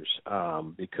Rangers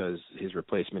because his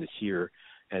replacement is here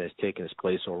and has taken his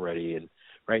place already. And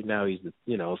right now he's,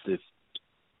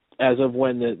 as of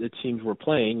when the teams were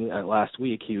playing last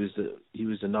week, he was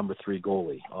the number 3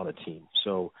 goalie on a team.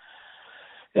 So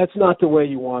that's not the way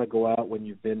you want to go out when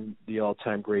you've been the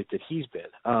all-time great that he's been.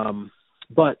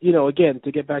 But, again,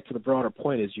 to get back to the broader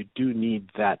point is you do need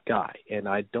that guy. And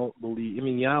I don't believe –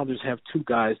 the Islanders have 2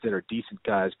 guys that are decent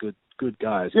guys, good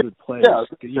guys, good players,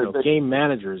 game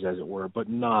managers, as it were, but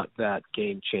not that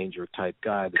game-changer type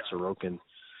guy that Sorokin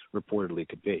reportedly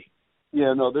could be.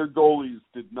 Yeah, no, their goalies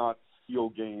did not steal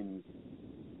games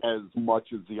as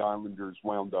much as the Islanders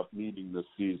wound up needing this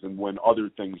season when other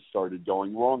things started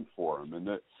going wrong for them. And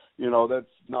that,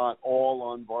 that's not all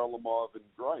on Varlamov and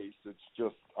Greiss. It's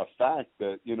just a fact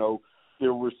that,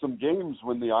 there were some games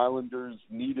when the Islanders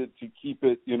needed to keep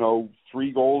it,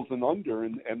 3 goals and under,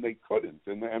 and they couldn't.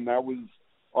 And that was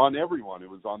on everyone. It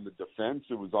was on the defense.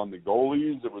 It was on the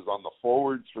goalies. It was on the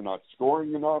forwards for not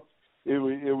scoring enough. It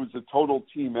was a total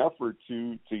team effort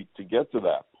to get to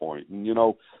that point. And,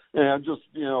 and just,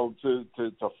 to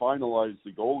finalize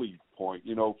the goalie point,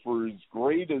 for as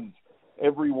great as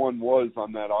everyone was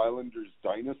on that Islanders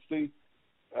dynasty,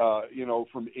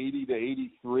 from 80 to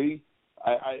 83,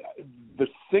 the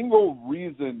single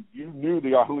reason you knew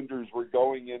the Islanders were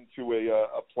going into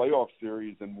a playoff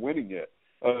series and winning it,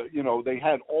 they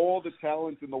had all the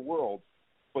talent in the world,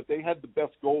 but they had the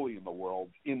best goalie in the world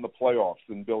in the playoffs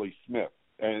in Billy Smith.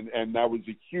 And that was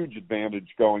a huge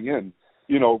advantage going in,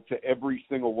 to every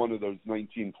single one of those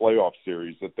 19 playoff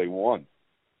series that they won.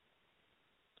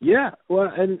 Yeah,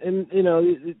 well, and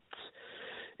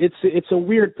it's a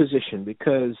weird position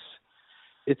because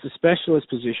it's a specialist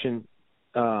position.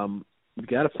 You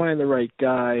got to find the right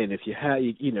guy, and if you have,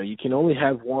 you can only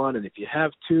have one, and if you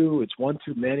have two, it's one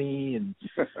too many, and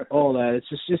all that. It's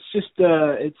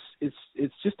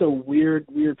just a weird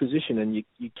position, and you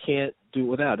can't do it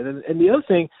without it. And the other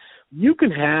thing, you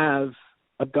can have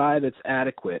a guy that's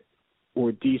adequate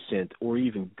or decent or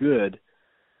even good,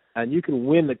 and you can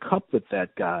win the cup with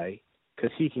that guy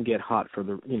because he can get hot for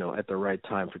at the right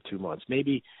time for 2 months.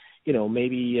 Maybe you're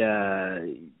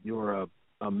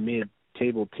a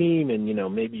mid-table team, and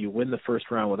maybe you win the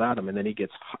first round without him, and then he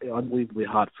gets unbelievably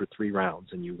hot for 3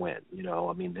 rounds, and you win.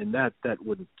 And that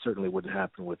certainly wouldn't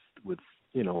happen with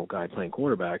a guy playing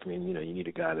quarterback. You need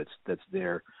a guy that's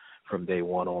there from day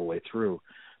one all the way through.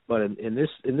 But in this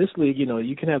league,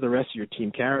 you can have the rest of your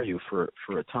team carry you for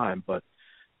a time, but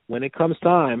when it comes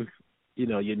time, you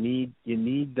need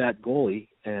that goalie,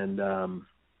 and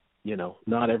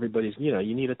not everybody's.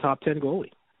 You need a top 10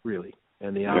 goalie, really,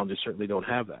 and the Islanders certainly don't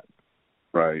have that.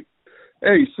 Right.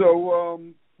 Hey, so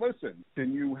listen,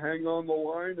 can you hang on the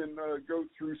line and go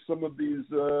through some of these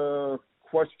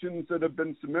questions that have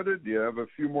been submitted? Do you have a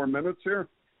few more minutes here?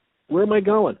 Where am I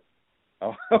going?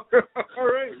 Oh, all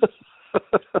right.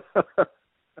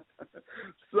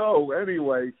 So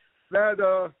anyway, that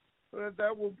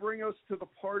will bring us to the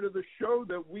part of the show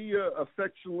that we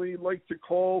affectionately like to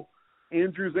call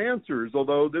Andrew's Answers,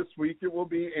 although this week it will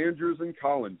be Andrews and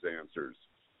Collins Answers.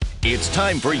 It's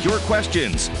time for your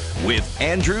questions with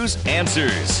Andrew's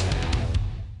Answers.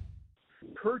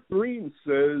 Kurt Green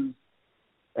says,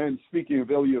 and speaking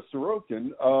of Ilya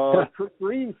Sorokin, Kurt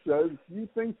Green says, do you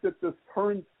think that this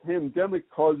current pandemic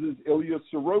causes Ilya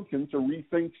Sorokin to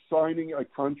rethink signing a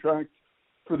contract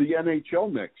for the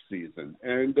NHL next season?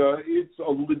 And it's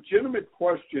a legitimate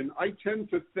question. I tend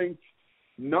to think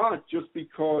not, just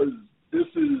because this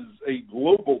is a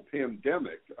global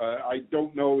pandemic. I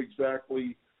don't know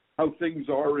exactly how things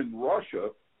are in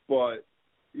Russia, but,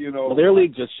 Well, their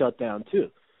league just shut down, too.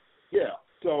 Yeah.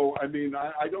 So, I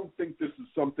don't think this is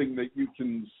something that you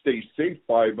can stay safe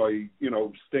by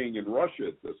staying in Russia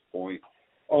at this point.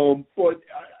 But,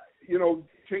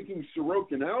 taking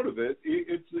Sorokin out of it,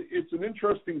 it's an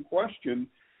interesting question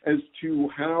as to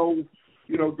how,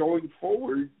 going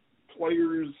forward,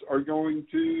 players are going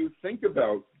to think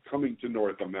about coming to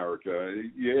North America.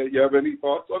 You have any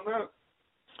thoughts on that?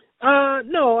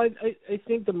 No, I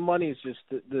think the money is just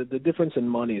the difference in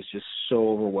money is just so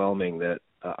overwhelming that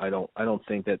I don't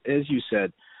think that, as you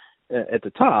said at the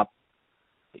top,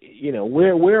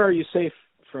 where are you safe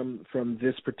from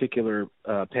this particular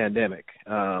pandemic?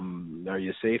 Are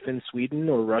you safe in Sweden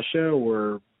or Russia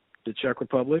or the Czech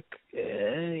Republic?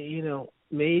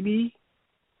 Maybe,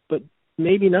 but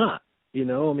maybe not.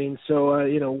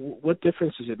 What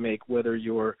difference does it make whether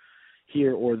you're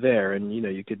here or there? And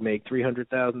you could make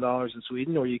 $300,000 in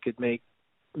Sweden, or you could make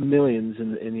millions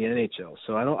in the NHL.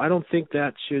 So I don't think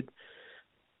that should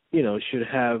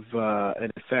have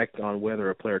an effect on whether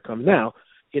a player comes. Now,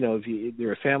 if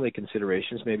there are family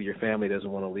considerations, maybe your family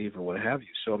doesn't want to leave or what have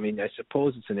you. So I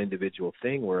suppose it's an individual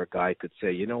thing where a guy could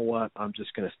say, you know what, I'm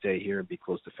just going to stay here and be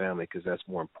close to family because that's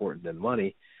more important than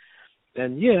money.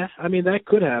 And yeah, that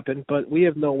could happen, but we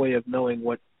have no way of knowing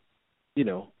what,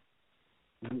 how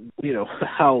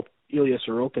Ilya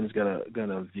Sorokin's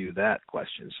gonna view that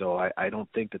question. So I don't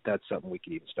think that that's something we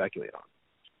can even speculate on.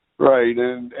 Right,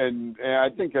 and I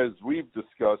think, as we've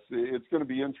discussed, it's going to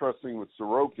be interesting with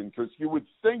Sorokin, because you would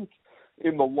think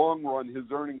in the long run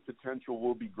his earning potential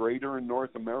will be greater in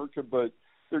North America, but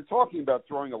they're talking about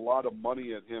throwing a lot of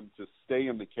money at him to stay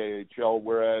in the KHL,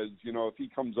 whereas, if he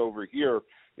comes over here,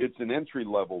 it's an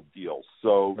entry-level deal.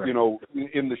 So, right.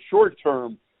 In the short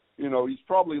term, he's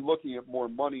probably looking at more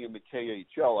money in the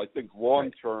KHL. I think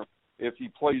long term, if he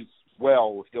plays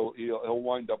well, he'll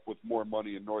wind up with more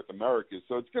money in North America.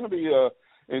 So it's going to be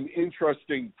an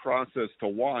interesting process to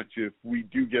watch if we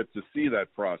do get to see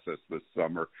that process this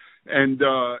summer. And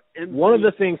one of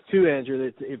the things too, Andrew,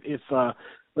 that if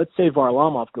let's say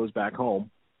Varlamov goes back home,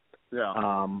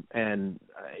 and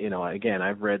again,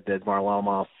 I've read that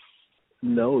Varlamov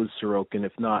knows Sorokin,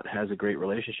 if not has a great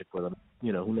relationship with him.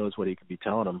 Who knows what he could be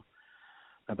telling him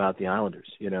about the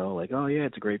Islanders, like, oh yeah,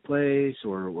 it's a great place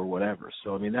or whatever.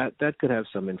 So I mean that could have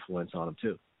some influence on him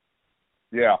too.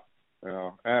 Yeah,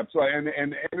 absolutely.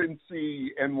 And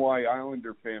NC NY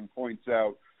Islander fan points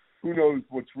out, who knows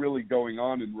what's really going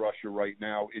on in Russia right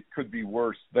now? It could be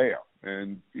worse there,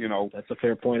 and that's a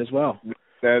fair point as well.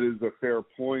 That is a fair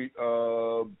point.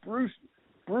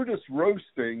 Brutus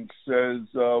Roasting says,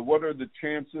 what are the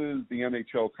chances the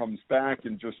NHL comes back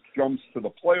and just jumps to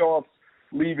the playoffs,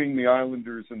 leaving the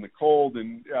Islanders in the cold?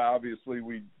 And obviously,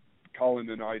 Colin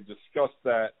and I discussed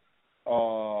that,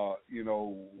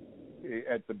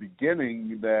 at the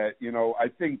beginning that, I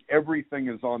think everything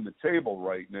is on the table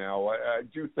right now. I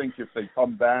do think if they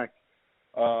come back,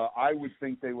 I would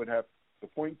think they would have the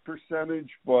point percentage,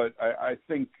 but I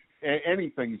think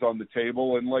anything's on the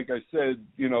table. And like I said,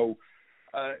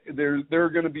 there are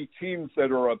going to be teams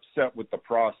that are upset with the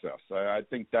process. I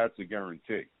think that's a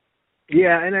guarantee.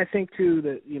 Yeah, and I think too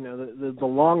that the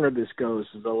longer this goes,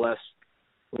 the less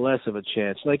of a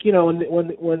chance. Like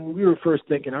when we were first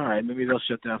thinking, all right, maybe they'll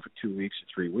shut down for 2 weeks or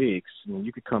 3 weeks. I mean,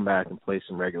 you could come back and play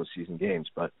some regular season games,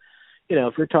 but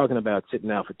if you're talking about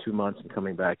sitting out for 2 months and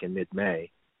coming back in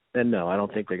mid-May, then no, I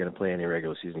don't think they're going to play any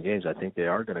regular season games. I think they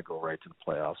are going to go right to the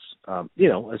playoffs.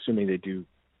 Assuming they do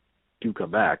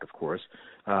come back, of course.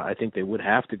 I think they would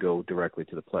have to go directly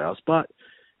to the playoffs, but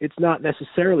it's not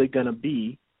necessarily going to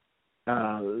be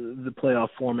the playoff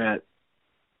format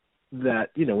that,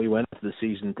 we went into the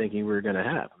season thinking we were going to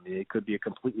have. I mean, it could be a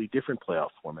completely different playoff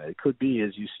format. It could be,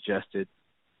 as you suggested,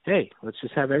 hey, let's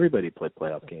just have everybody play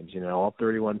playoff games, all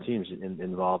 31 teams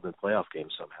involved in playoff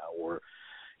games somehow, or,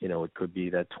 it could be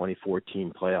that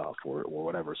 2014 playoff or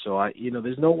whatever. So,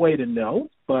 there's no way to know,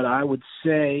 but I would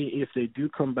say if they do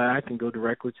come back and go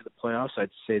directly to the playoffs,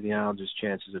 I'd say the Islanders'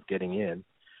 chances of getting in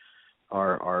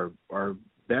are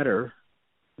better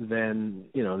than,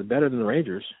 better than the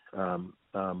Rangers,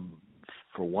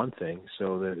 for one thing.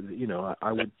 So,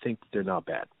 I would think they're not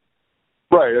bad.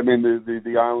 Right. I mean,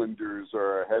 the Islanders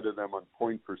are ahead of them on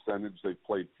point percentage. They've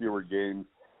played fewer games,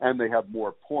 and they have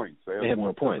more points. They have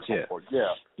more points, yeah.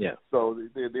 Yeah. So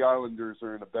the Islanders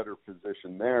are in a better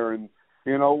position there. And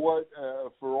you know what?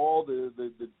 For all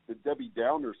the Debbie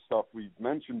Downer stuff we've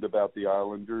mentioned about the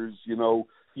Islanders, you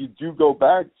do go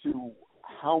back to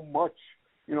how much,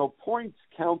 points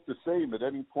count the same at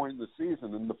any point in the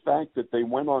season. And the fact that they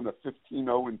went on a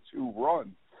 15-0-2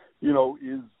 run,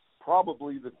 is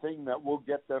probably the thing that will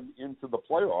get them into the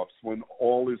playoffs when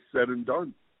all is said and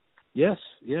done. Yes,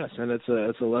 and it's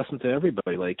a lesson to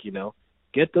everybody. Like,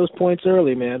 get those points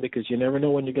early, man, because you never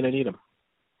know when you're going to need them.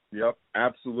 Yep,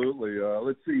 absolutely.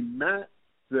 Let's see. Matt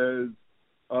says,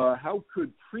 how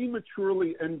could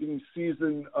prematurely ending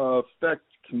season affect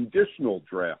conditional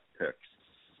draft picks?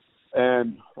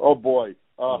 And, oh, boy.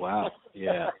 Wow,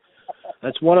 yeah.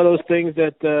 That's one of those things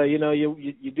that,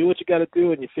 you do what you got to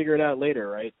do and you figure it out later,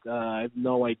 right? I have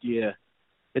no idea.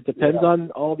 It depends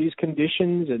on all these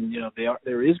conditions, and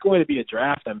there is going to be a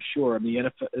draft, I'm sure. I mean,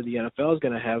 the NFL is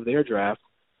going to have their draft.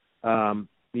 The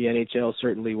NHL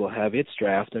certainly will have its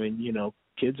draft. I mean,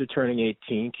 kids are turning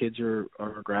 18. Kids are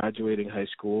graduating high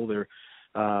school. They're,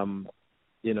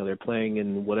 they're playing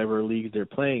in whatever league they're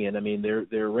playing in. I mean,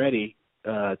 they're ready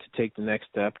to take the next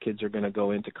step. Kids are going to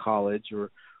go into college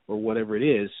or whatever it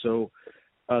is. So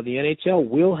the NHL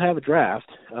will have a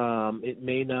draft. It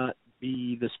may not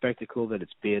be the spectacle that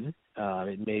it's been.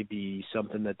 It may be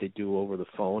something that they do over the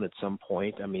phone at some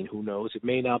point. I mean, who knows? It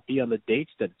may not be on the dates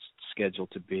that it's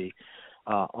scheduled to be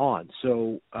on.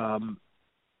 So,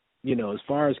 as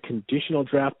far as conditional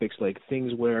draft picks, like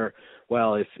things where,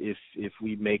 well, if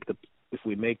we make the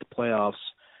playoffs,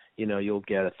 you'll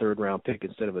get a third round pick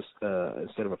instead of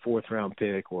a fourth round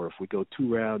pick, or if we go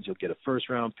 2 rounds, you'll get a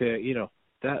first round pick.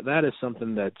 That is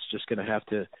something that's just going to have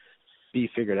to be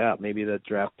figured out. Maybe that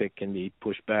draft pick can be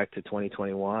pushed back to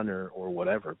 2021 or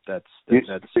whatever. That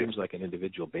seems like an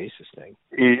individual basis thing.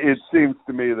 It seems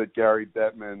to me that Gary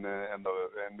Bettman and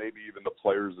maybe even the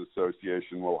Players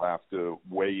Association will have to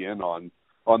weigh in on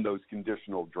on those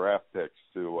conditional draft picks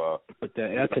to. But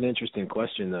that's an interesting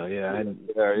question, though. Yeah,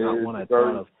 not one I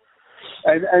very, thought of.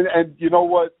 And you know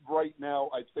what? Right now,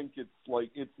 I think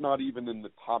it's not even in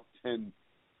the top 10,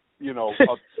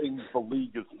 of things the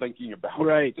league is thinking about.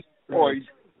 Right.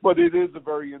 But it is a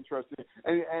very interesting.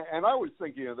 And I was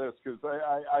thinking of this because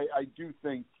I do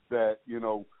think that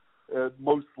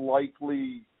most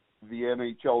likely the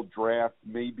NHL draft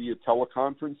may be a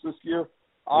teleconference this year.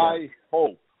 Yeah.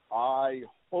 I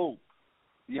hope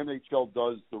the NHL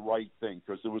does the right thing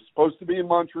because it was supposed to be in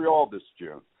Montreal this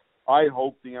June. I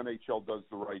hope the NHL does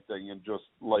the right thing and just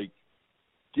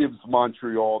gives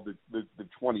Montreal the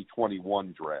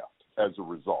 2021 draft as a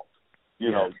result.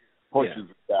 Pushes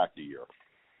it back a year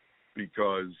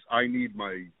because I need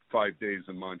my 5 days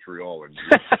in Montreal.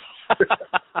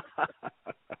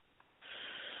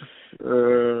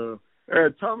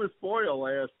 Thomas Boyle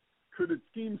asked, could a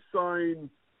team sign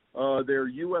their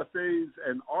UFAs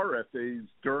and RFAs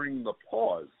during the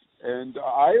pause? And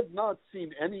I have not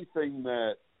seen anything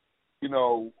that,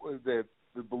 that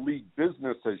the league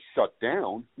business has shut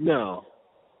down. No.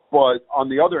 But on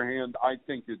the other hand, I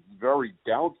think it's very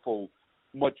doubtful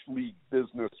much league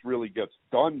business really gets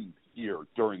done here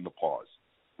during the pause.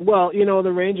 Well,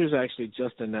 the Rangers actually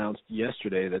just announced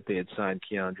yesterday that they had signed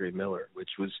Keandre Miller, which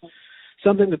was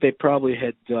something that they probably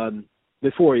had done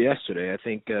before yesterday. I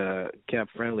think Cap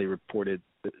Friendly reported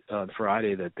on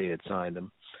Friday that they had signed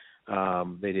him.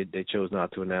 They chose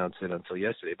not to announce it until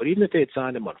yesterday. But even if they had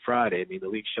signed him on Friday, the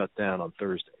league shut down on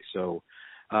Thursday. So,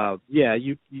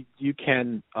 you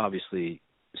can obviously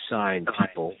sign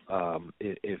people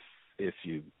if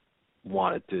you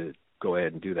wanted to go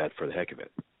ahead and do that for the heck of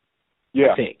it.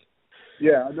 Yeah. I think.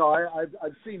 Yeah, no,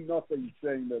 I've seen nothing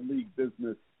saying that league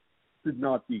business should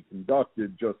not be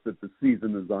conducted, just that the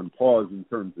season is on pause in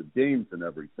terms of games and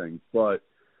everything. But,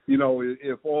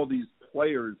 if all these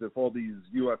players, if all these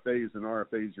UFAs and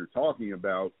RFAs you're talking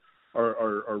about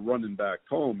are running back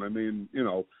home, I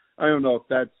don't know if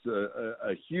that's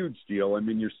a huge deal.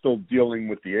 You're still dealing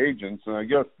with the agents, and I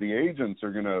guess the agents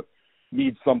are going to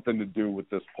need something to do with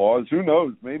this pause. Who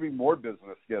knows? Maybe more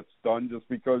business gets done just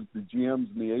because the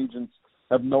GMs and the agents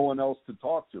have no one else to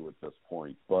talk to at this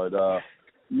point. But, I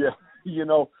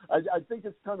think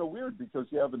it's kind of weird because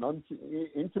you have an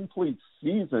incomplete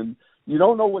season. You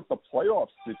don't know what the playoff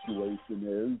situation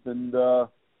is, and,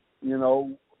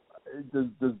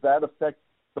 does that affect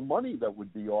the money that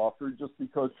would be offered just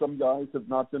because some guys have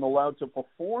not been allowed to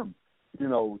perform,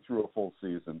 through a full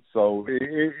season. So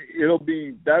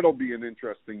that'll be an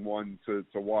interesting one to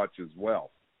watch as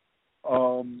well.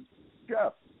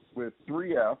 Jeff with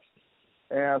 3Fs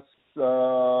asks,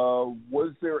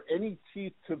 was there any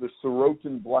teeth to the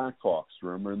Sorokin Blackhawks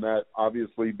rumor? And that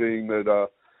obviously being that,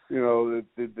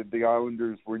 the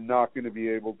Islanders were not going to be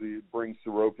able to bring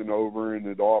Sorokin over and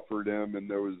had offered him, and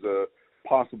there was a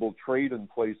possible trade in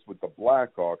place with the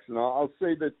Blackhawks. And I'll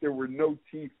say that there were no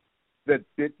teeth that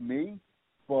bit me,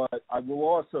 but I will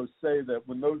also say that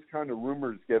when those kind of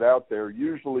rumors get out there,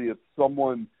 usually it's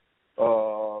someone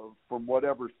from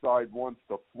whatever side wants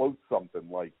to float something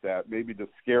like that, maybe to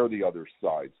scare the other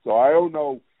side. So I don't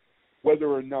know whether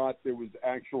or not there was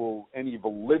any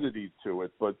validity to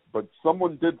it, but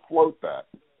someone did float that.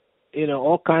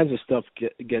 All kinds of stuff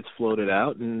gets floated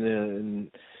out, and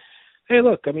hey,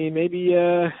 look, maybe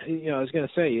I was going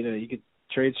to say, you could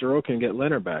trade Sorokin and get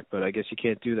Leonard back, but I guess you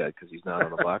can't do that because he's not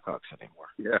on the Blackhawks anymore.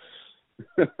 Yeah,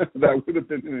 that would have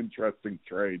been an interesting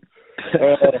trade.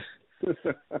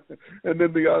 And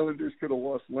then the Islanders could have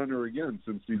lost Leonard again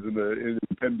since he's an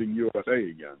impending UFA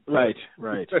again. Right.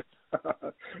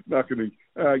 Not going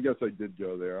to. I guess I did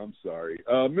go there. I'm sorry.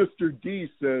 Mr. D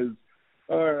says,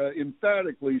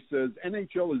 emphatically says,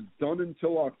 NHL is done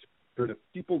until October. If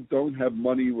people don't have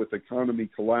money with economy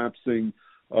collapsing,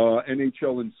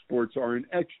 NHL and sports are an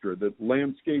extra. That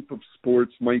landscape of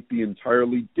sports might be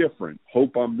entirely different.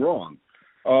 Hope I'm wrong.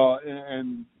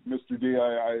 And Mr. D,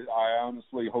 I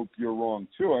honestly hope you're wrong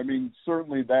too.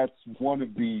 Certainly that's one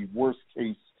of the worst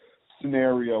case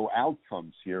scenario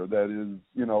outcomes here. That is,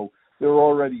 they're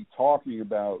already talking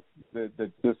about that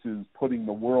this is putting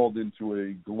the world into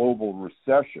a global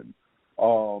recession.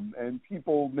 And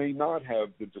people may not have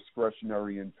the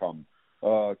discretionary income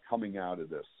coming out of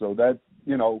this. So that,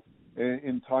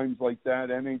 in times like that,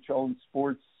 NHL and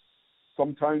sports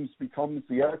sometimes becomes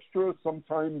the extra,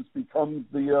 sometimes becomes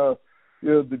the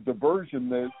diversion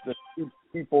that keeps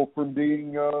people from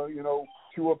being,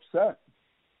 too upset.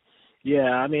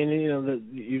 Yeah,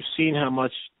 you've seen how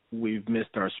much we've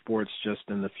missed our sports just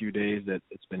in the few days that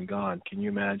it's been gone. Can you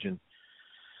imagine,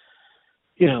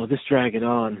 this dragging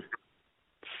on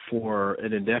for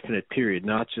an indefinite period,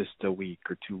 not just a week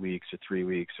or 2 weeks or 3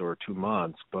 weeks or 2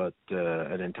 months, but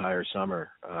an entire summer,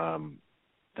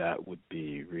 that would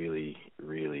be really,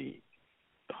 really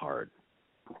hard.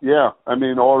 Yeah,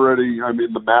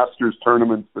 the Masters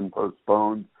tournament's been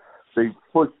postponed. They've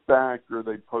pushed back, or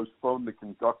they postponed the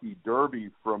Kentucky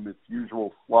Derby from its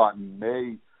usual slot in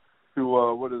May to,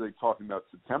 what are they talking about,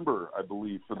 September, I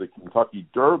believe, for the Kentucky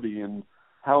Derby, and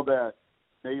how that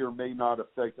may or may not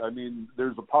affect.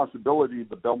 There's a possibility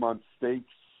the Belmont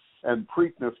Stakes and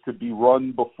Preakness could be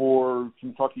run before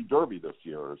Kentucky Derby this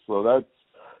year. So that's,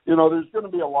 there's going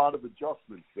to be a lot of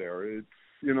adjustments there. It's,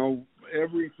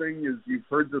 everything is, you've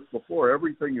heard this before,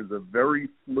 everything is a very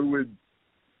fluid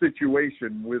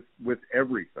situation with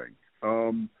everything.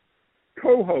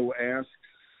 Coho asks,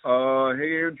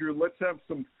 hey, Andrew, let's have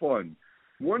some fun.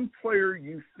 One player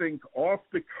you think off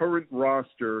the current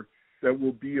roster that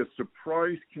will be a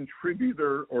surprise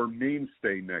contributor or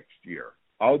mainstay next year?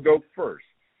 I'll go first.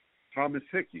 Thomas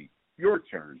Hickey, your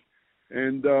turn.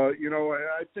 And,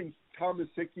 I think Thomas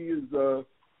Hickey is a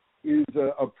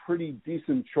pretty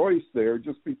decent choice there,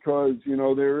 just because,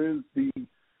 there is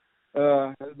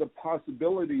the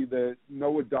possibility that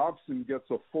Noah Dobson gets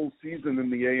a full season in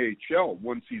the AHL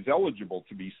once he's eligible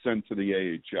to be sent to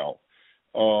the AHL.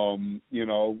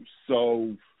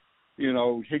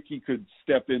 Hickey could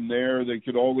step in there. They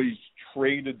could always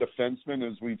trade a defenseman,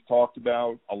 as we've talked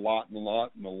about a lot,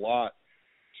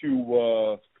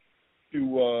 to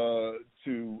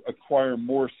acquire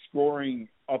more scoring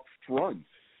up front.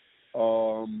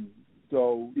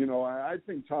 I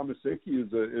think Thomas Hickey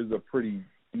is a pretty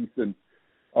decent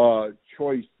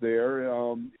choice there.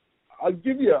 I'll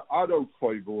give you Otto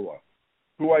Koivula,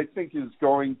 who I think is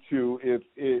going to,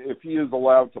 if he is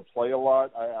allowed to play a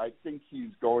lot, I think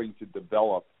he's going to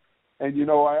develop. And,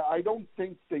 I don't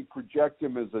think they project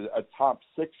him as a top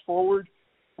six forward,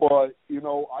 but,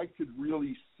 I could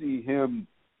really see him,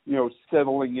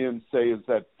 settling in, say, as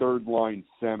that third-line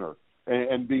center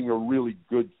and being a really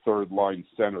good third-line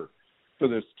center for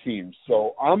this team.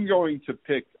 So I'm going to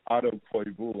pick Otto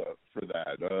Koivula for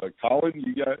that. Colin,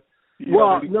 you got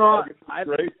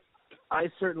I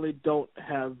certainly don't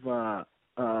have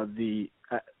the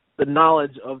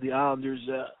knowledge of the Islanders'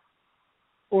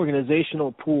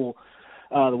 organizational pool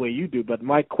the way you do. But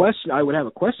I would have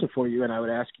a question for you, and I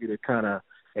would ask you to kind of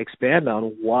expand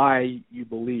on why you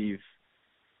believe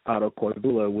Otto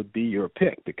Koivula would be your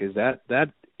pick, because that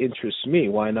interests me.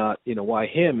 Why not? Why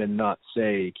him and not,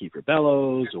 say, Kiefer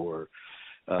Bellows or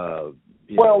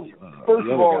first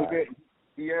of all,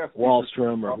 he asked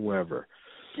Wahlstrom or whoever.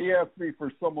 He asked me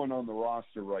for someone on the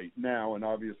roster right now, and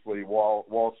obviously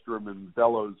Wahlstrom and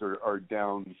Bellows are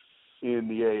down in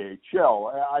the AHL.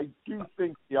 I do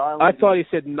think the Islanders... I thought he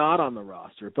said not on the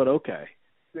roster, but okay.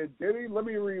 Did he? Let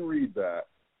me reread that.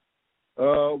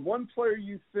 One player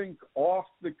you think off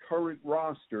the current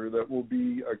roster that will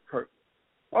be a...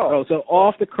 so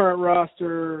off the current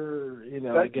roster,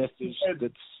 I guess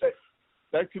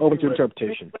that's open to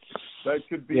interpretation. That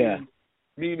could be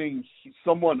meaning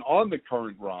someone on the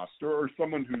current roster or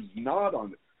someone who's not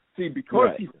on it. See,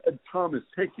 because he said Thomas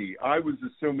Hickey, I was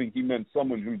assuming he meant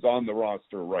someone who's on the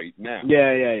roster right now.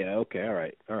 Yeah. Okay, all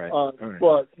right.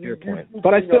 But your point.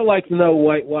 But I still like to know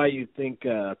why you think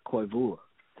Koivula.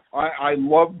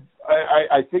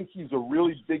 I think he's a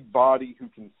really big body who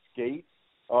can skate.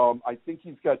 I think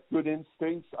he's got good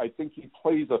instincts. I think he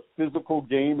plays a physical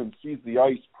game and sees the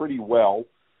ice pretty well.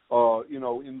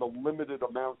 In the limited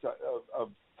amount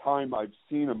of time I've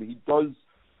seen him, he does,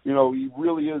 he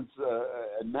really is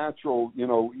a natural,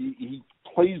 he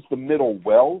plays the middle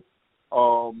well.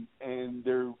 And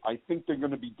I think they're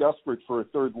going to be desperate for a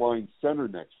third line center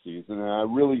next season. And I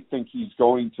really think he's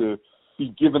going to be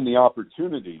given the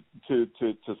opportunity to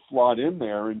slot in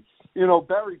there. And,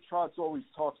 Barry Trotz always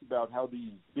talks about how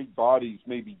these big bodies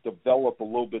maybe develop a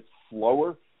little bit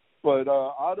slower. But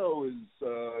Otto is,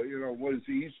 what is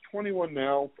he? He's 21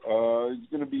 now. He's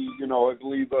going to be, I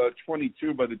believe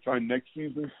 22 by the time next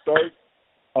season starts.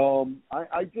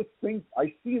 I just think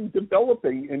I see him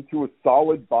developing into a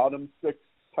solid bottom six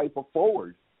type of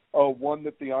forward, one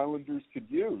that the Islanders could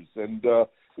use. And, I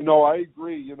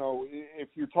agree, if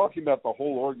you're talking about the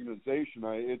whole organization,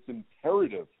 it's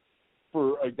imperative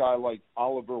for a guy like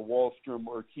Oliver Wahlstrom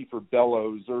or Kiefer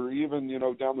Bellows or even,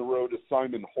 down the road, a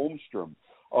Simon Holmstrom.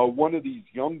 One of these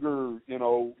younger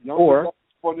or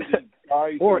one of these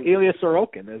guys, or Ilya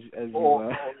Sorokin, as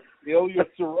Ilya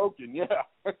Sorokin,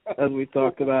 as we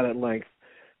talked about at length.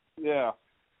 Yeah,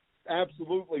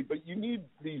 absolutely. But you need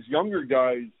these younger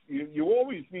guys. You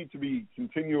always need to be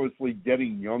continuously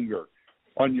getting younger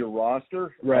on your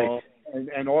roster, right?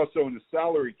 and also in the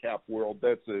salary cap world,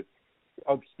 that's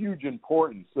of huge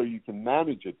importance, so you can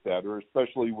manage it better,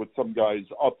 especially with some guys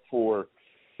up for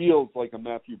deals like a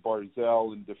Matthew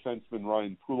Barzal and defenseman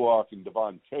Ryan Pulock and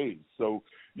Devon Toews. So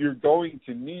you're going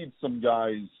to need some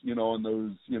guys, on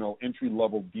those,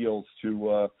 entry-level deals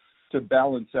to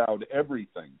balance out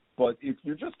everything. But if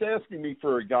you're just asking me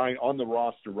for a guy on the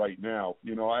roster right now,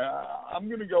 I'm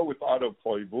going to go with Otto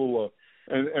Koivula,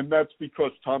 and that's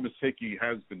because Thomas Hickey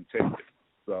has been taken.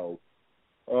 So,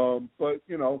 but,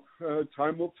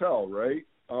 time will tell, right?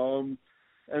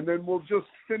 And then we'll just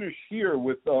finish here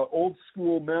with Old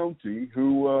School Mountie,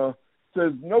 who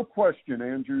says, no question,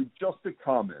 Andrew, just a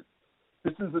comment.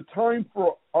 This is a time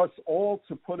for us all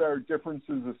to put our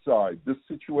differences aside. This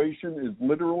situation is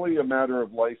literally a matter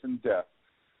of life and death.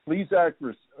 Please act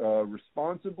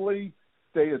responsibly,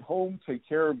 stay at home, take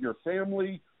care of your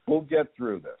family. We'll get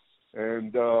through this.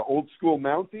 And Old School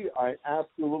Mountie, I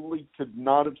absolutely could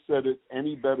not have said it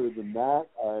any better than that.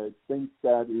 I think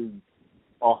that is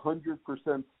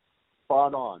 100%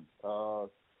 spot on.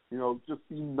 Just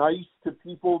be nice to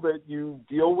people that you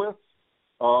deal with.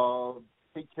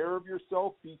 Take care of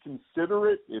yourself. Be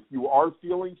considerate. If you are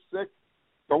feeling sick,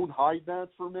 don't hide that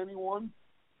from anyone.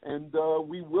 And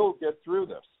we will get through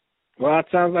this. Well, it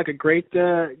sounds like a great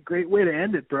way to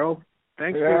end it, bro.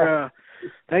 Thanks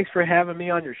for having me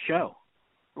on your show.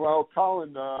 Well,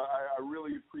 Colin, I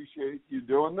really appreciate you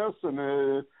doing this,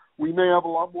 and we may have a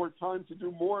lot more time to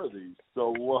do more of these.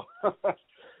 So,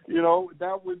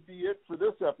 that would be it for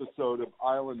this episode of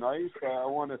Island Ice. I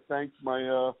want to thank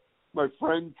my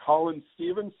friend Colin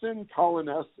Stevenson, Colin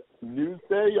S.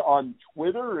 Newsday on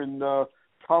Twitter, and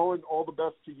Colin, all the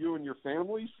best to you and your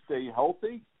family. Stay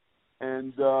healthy.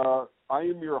 And I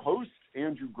am your host,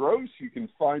 Andrew Gross. You can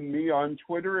find me on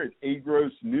Twitter at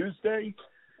 @AGrossNewsday.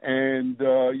 And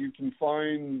you can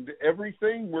find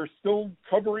everything. We're still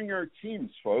covering our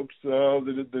teams, folks.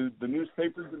 The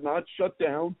newspapers are not shut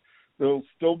down. There'll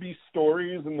still be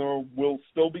stories, and there will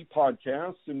still be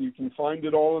podcasts, and you can find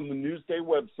it all on the Newsday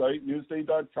website,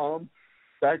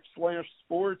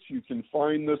 newsday.com/sports. You can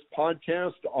find this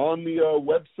podcast on the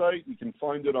website. You can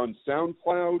find it on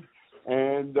SoundCloud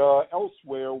and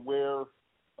elsewhere where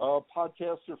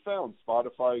podcasts are found,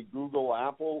 Spotify, Google,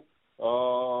 Apple,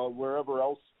 wherever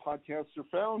else podcasts are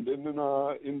found. And then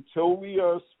until we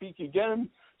speak again,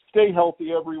 stay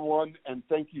healthy, everyone, and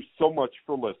thank you so much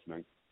for listening.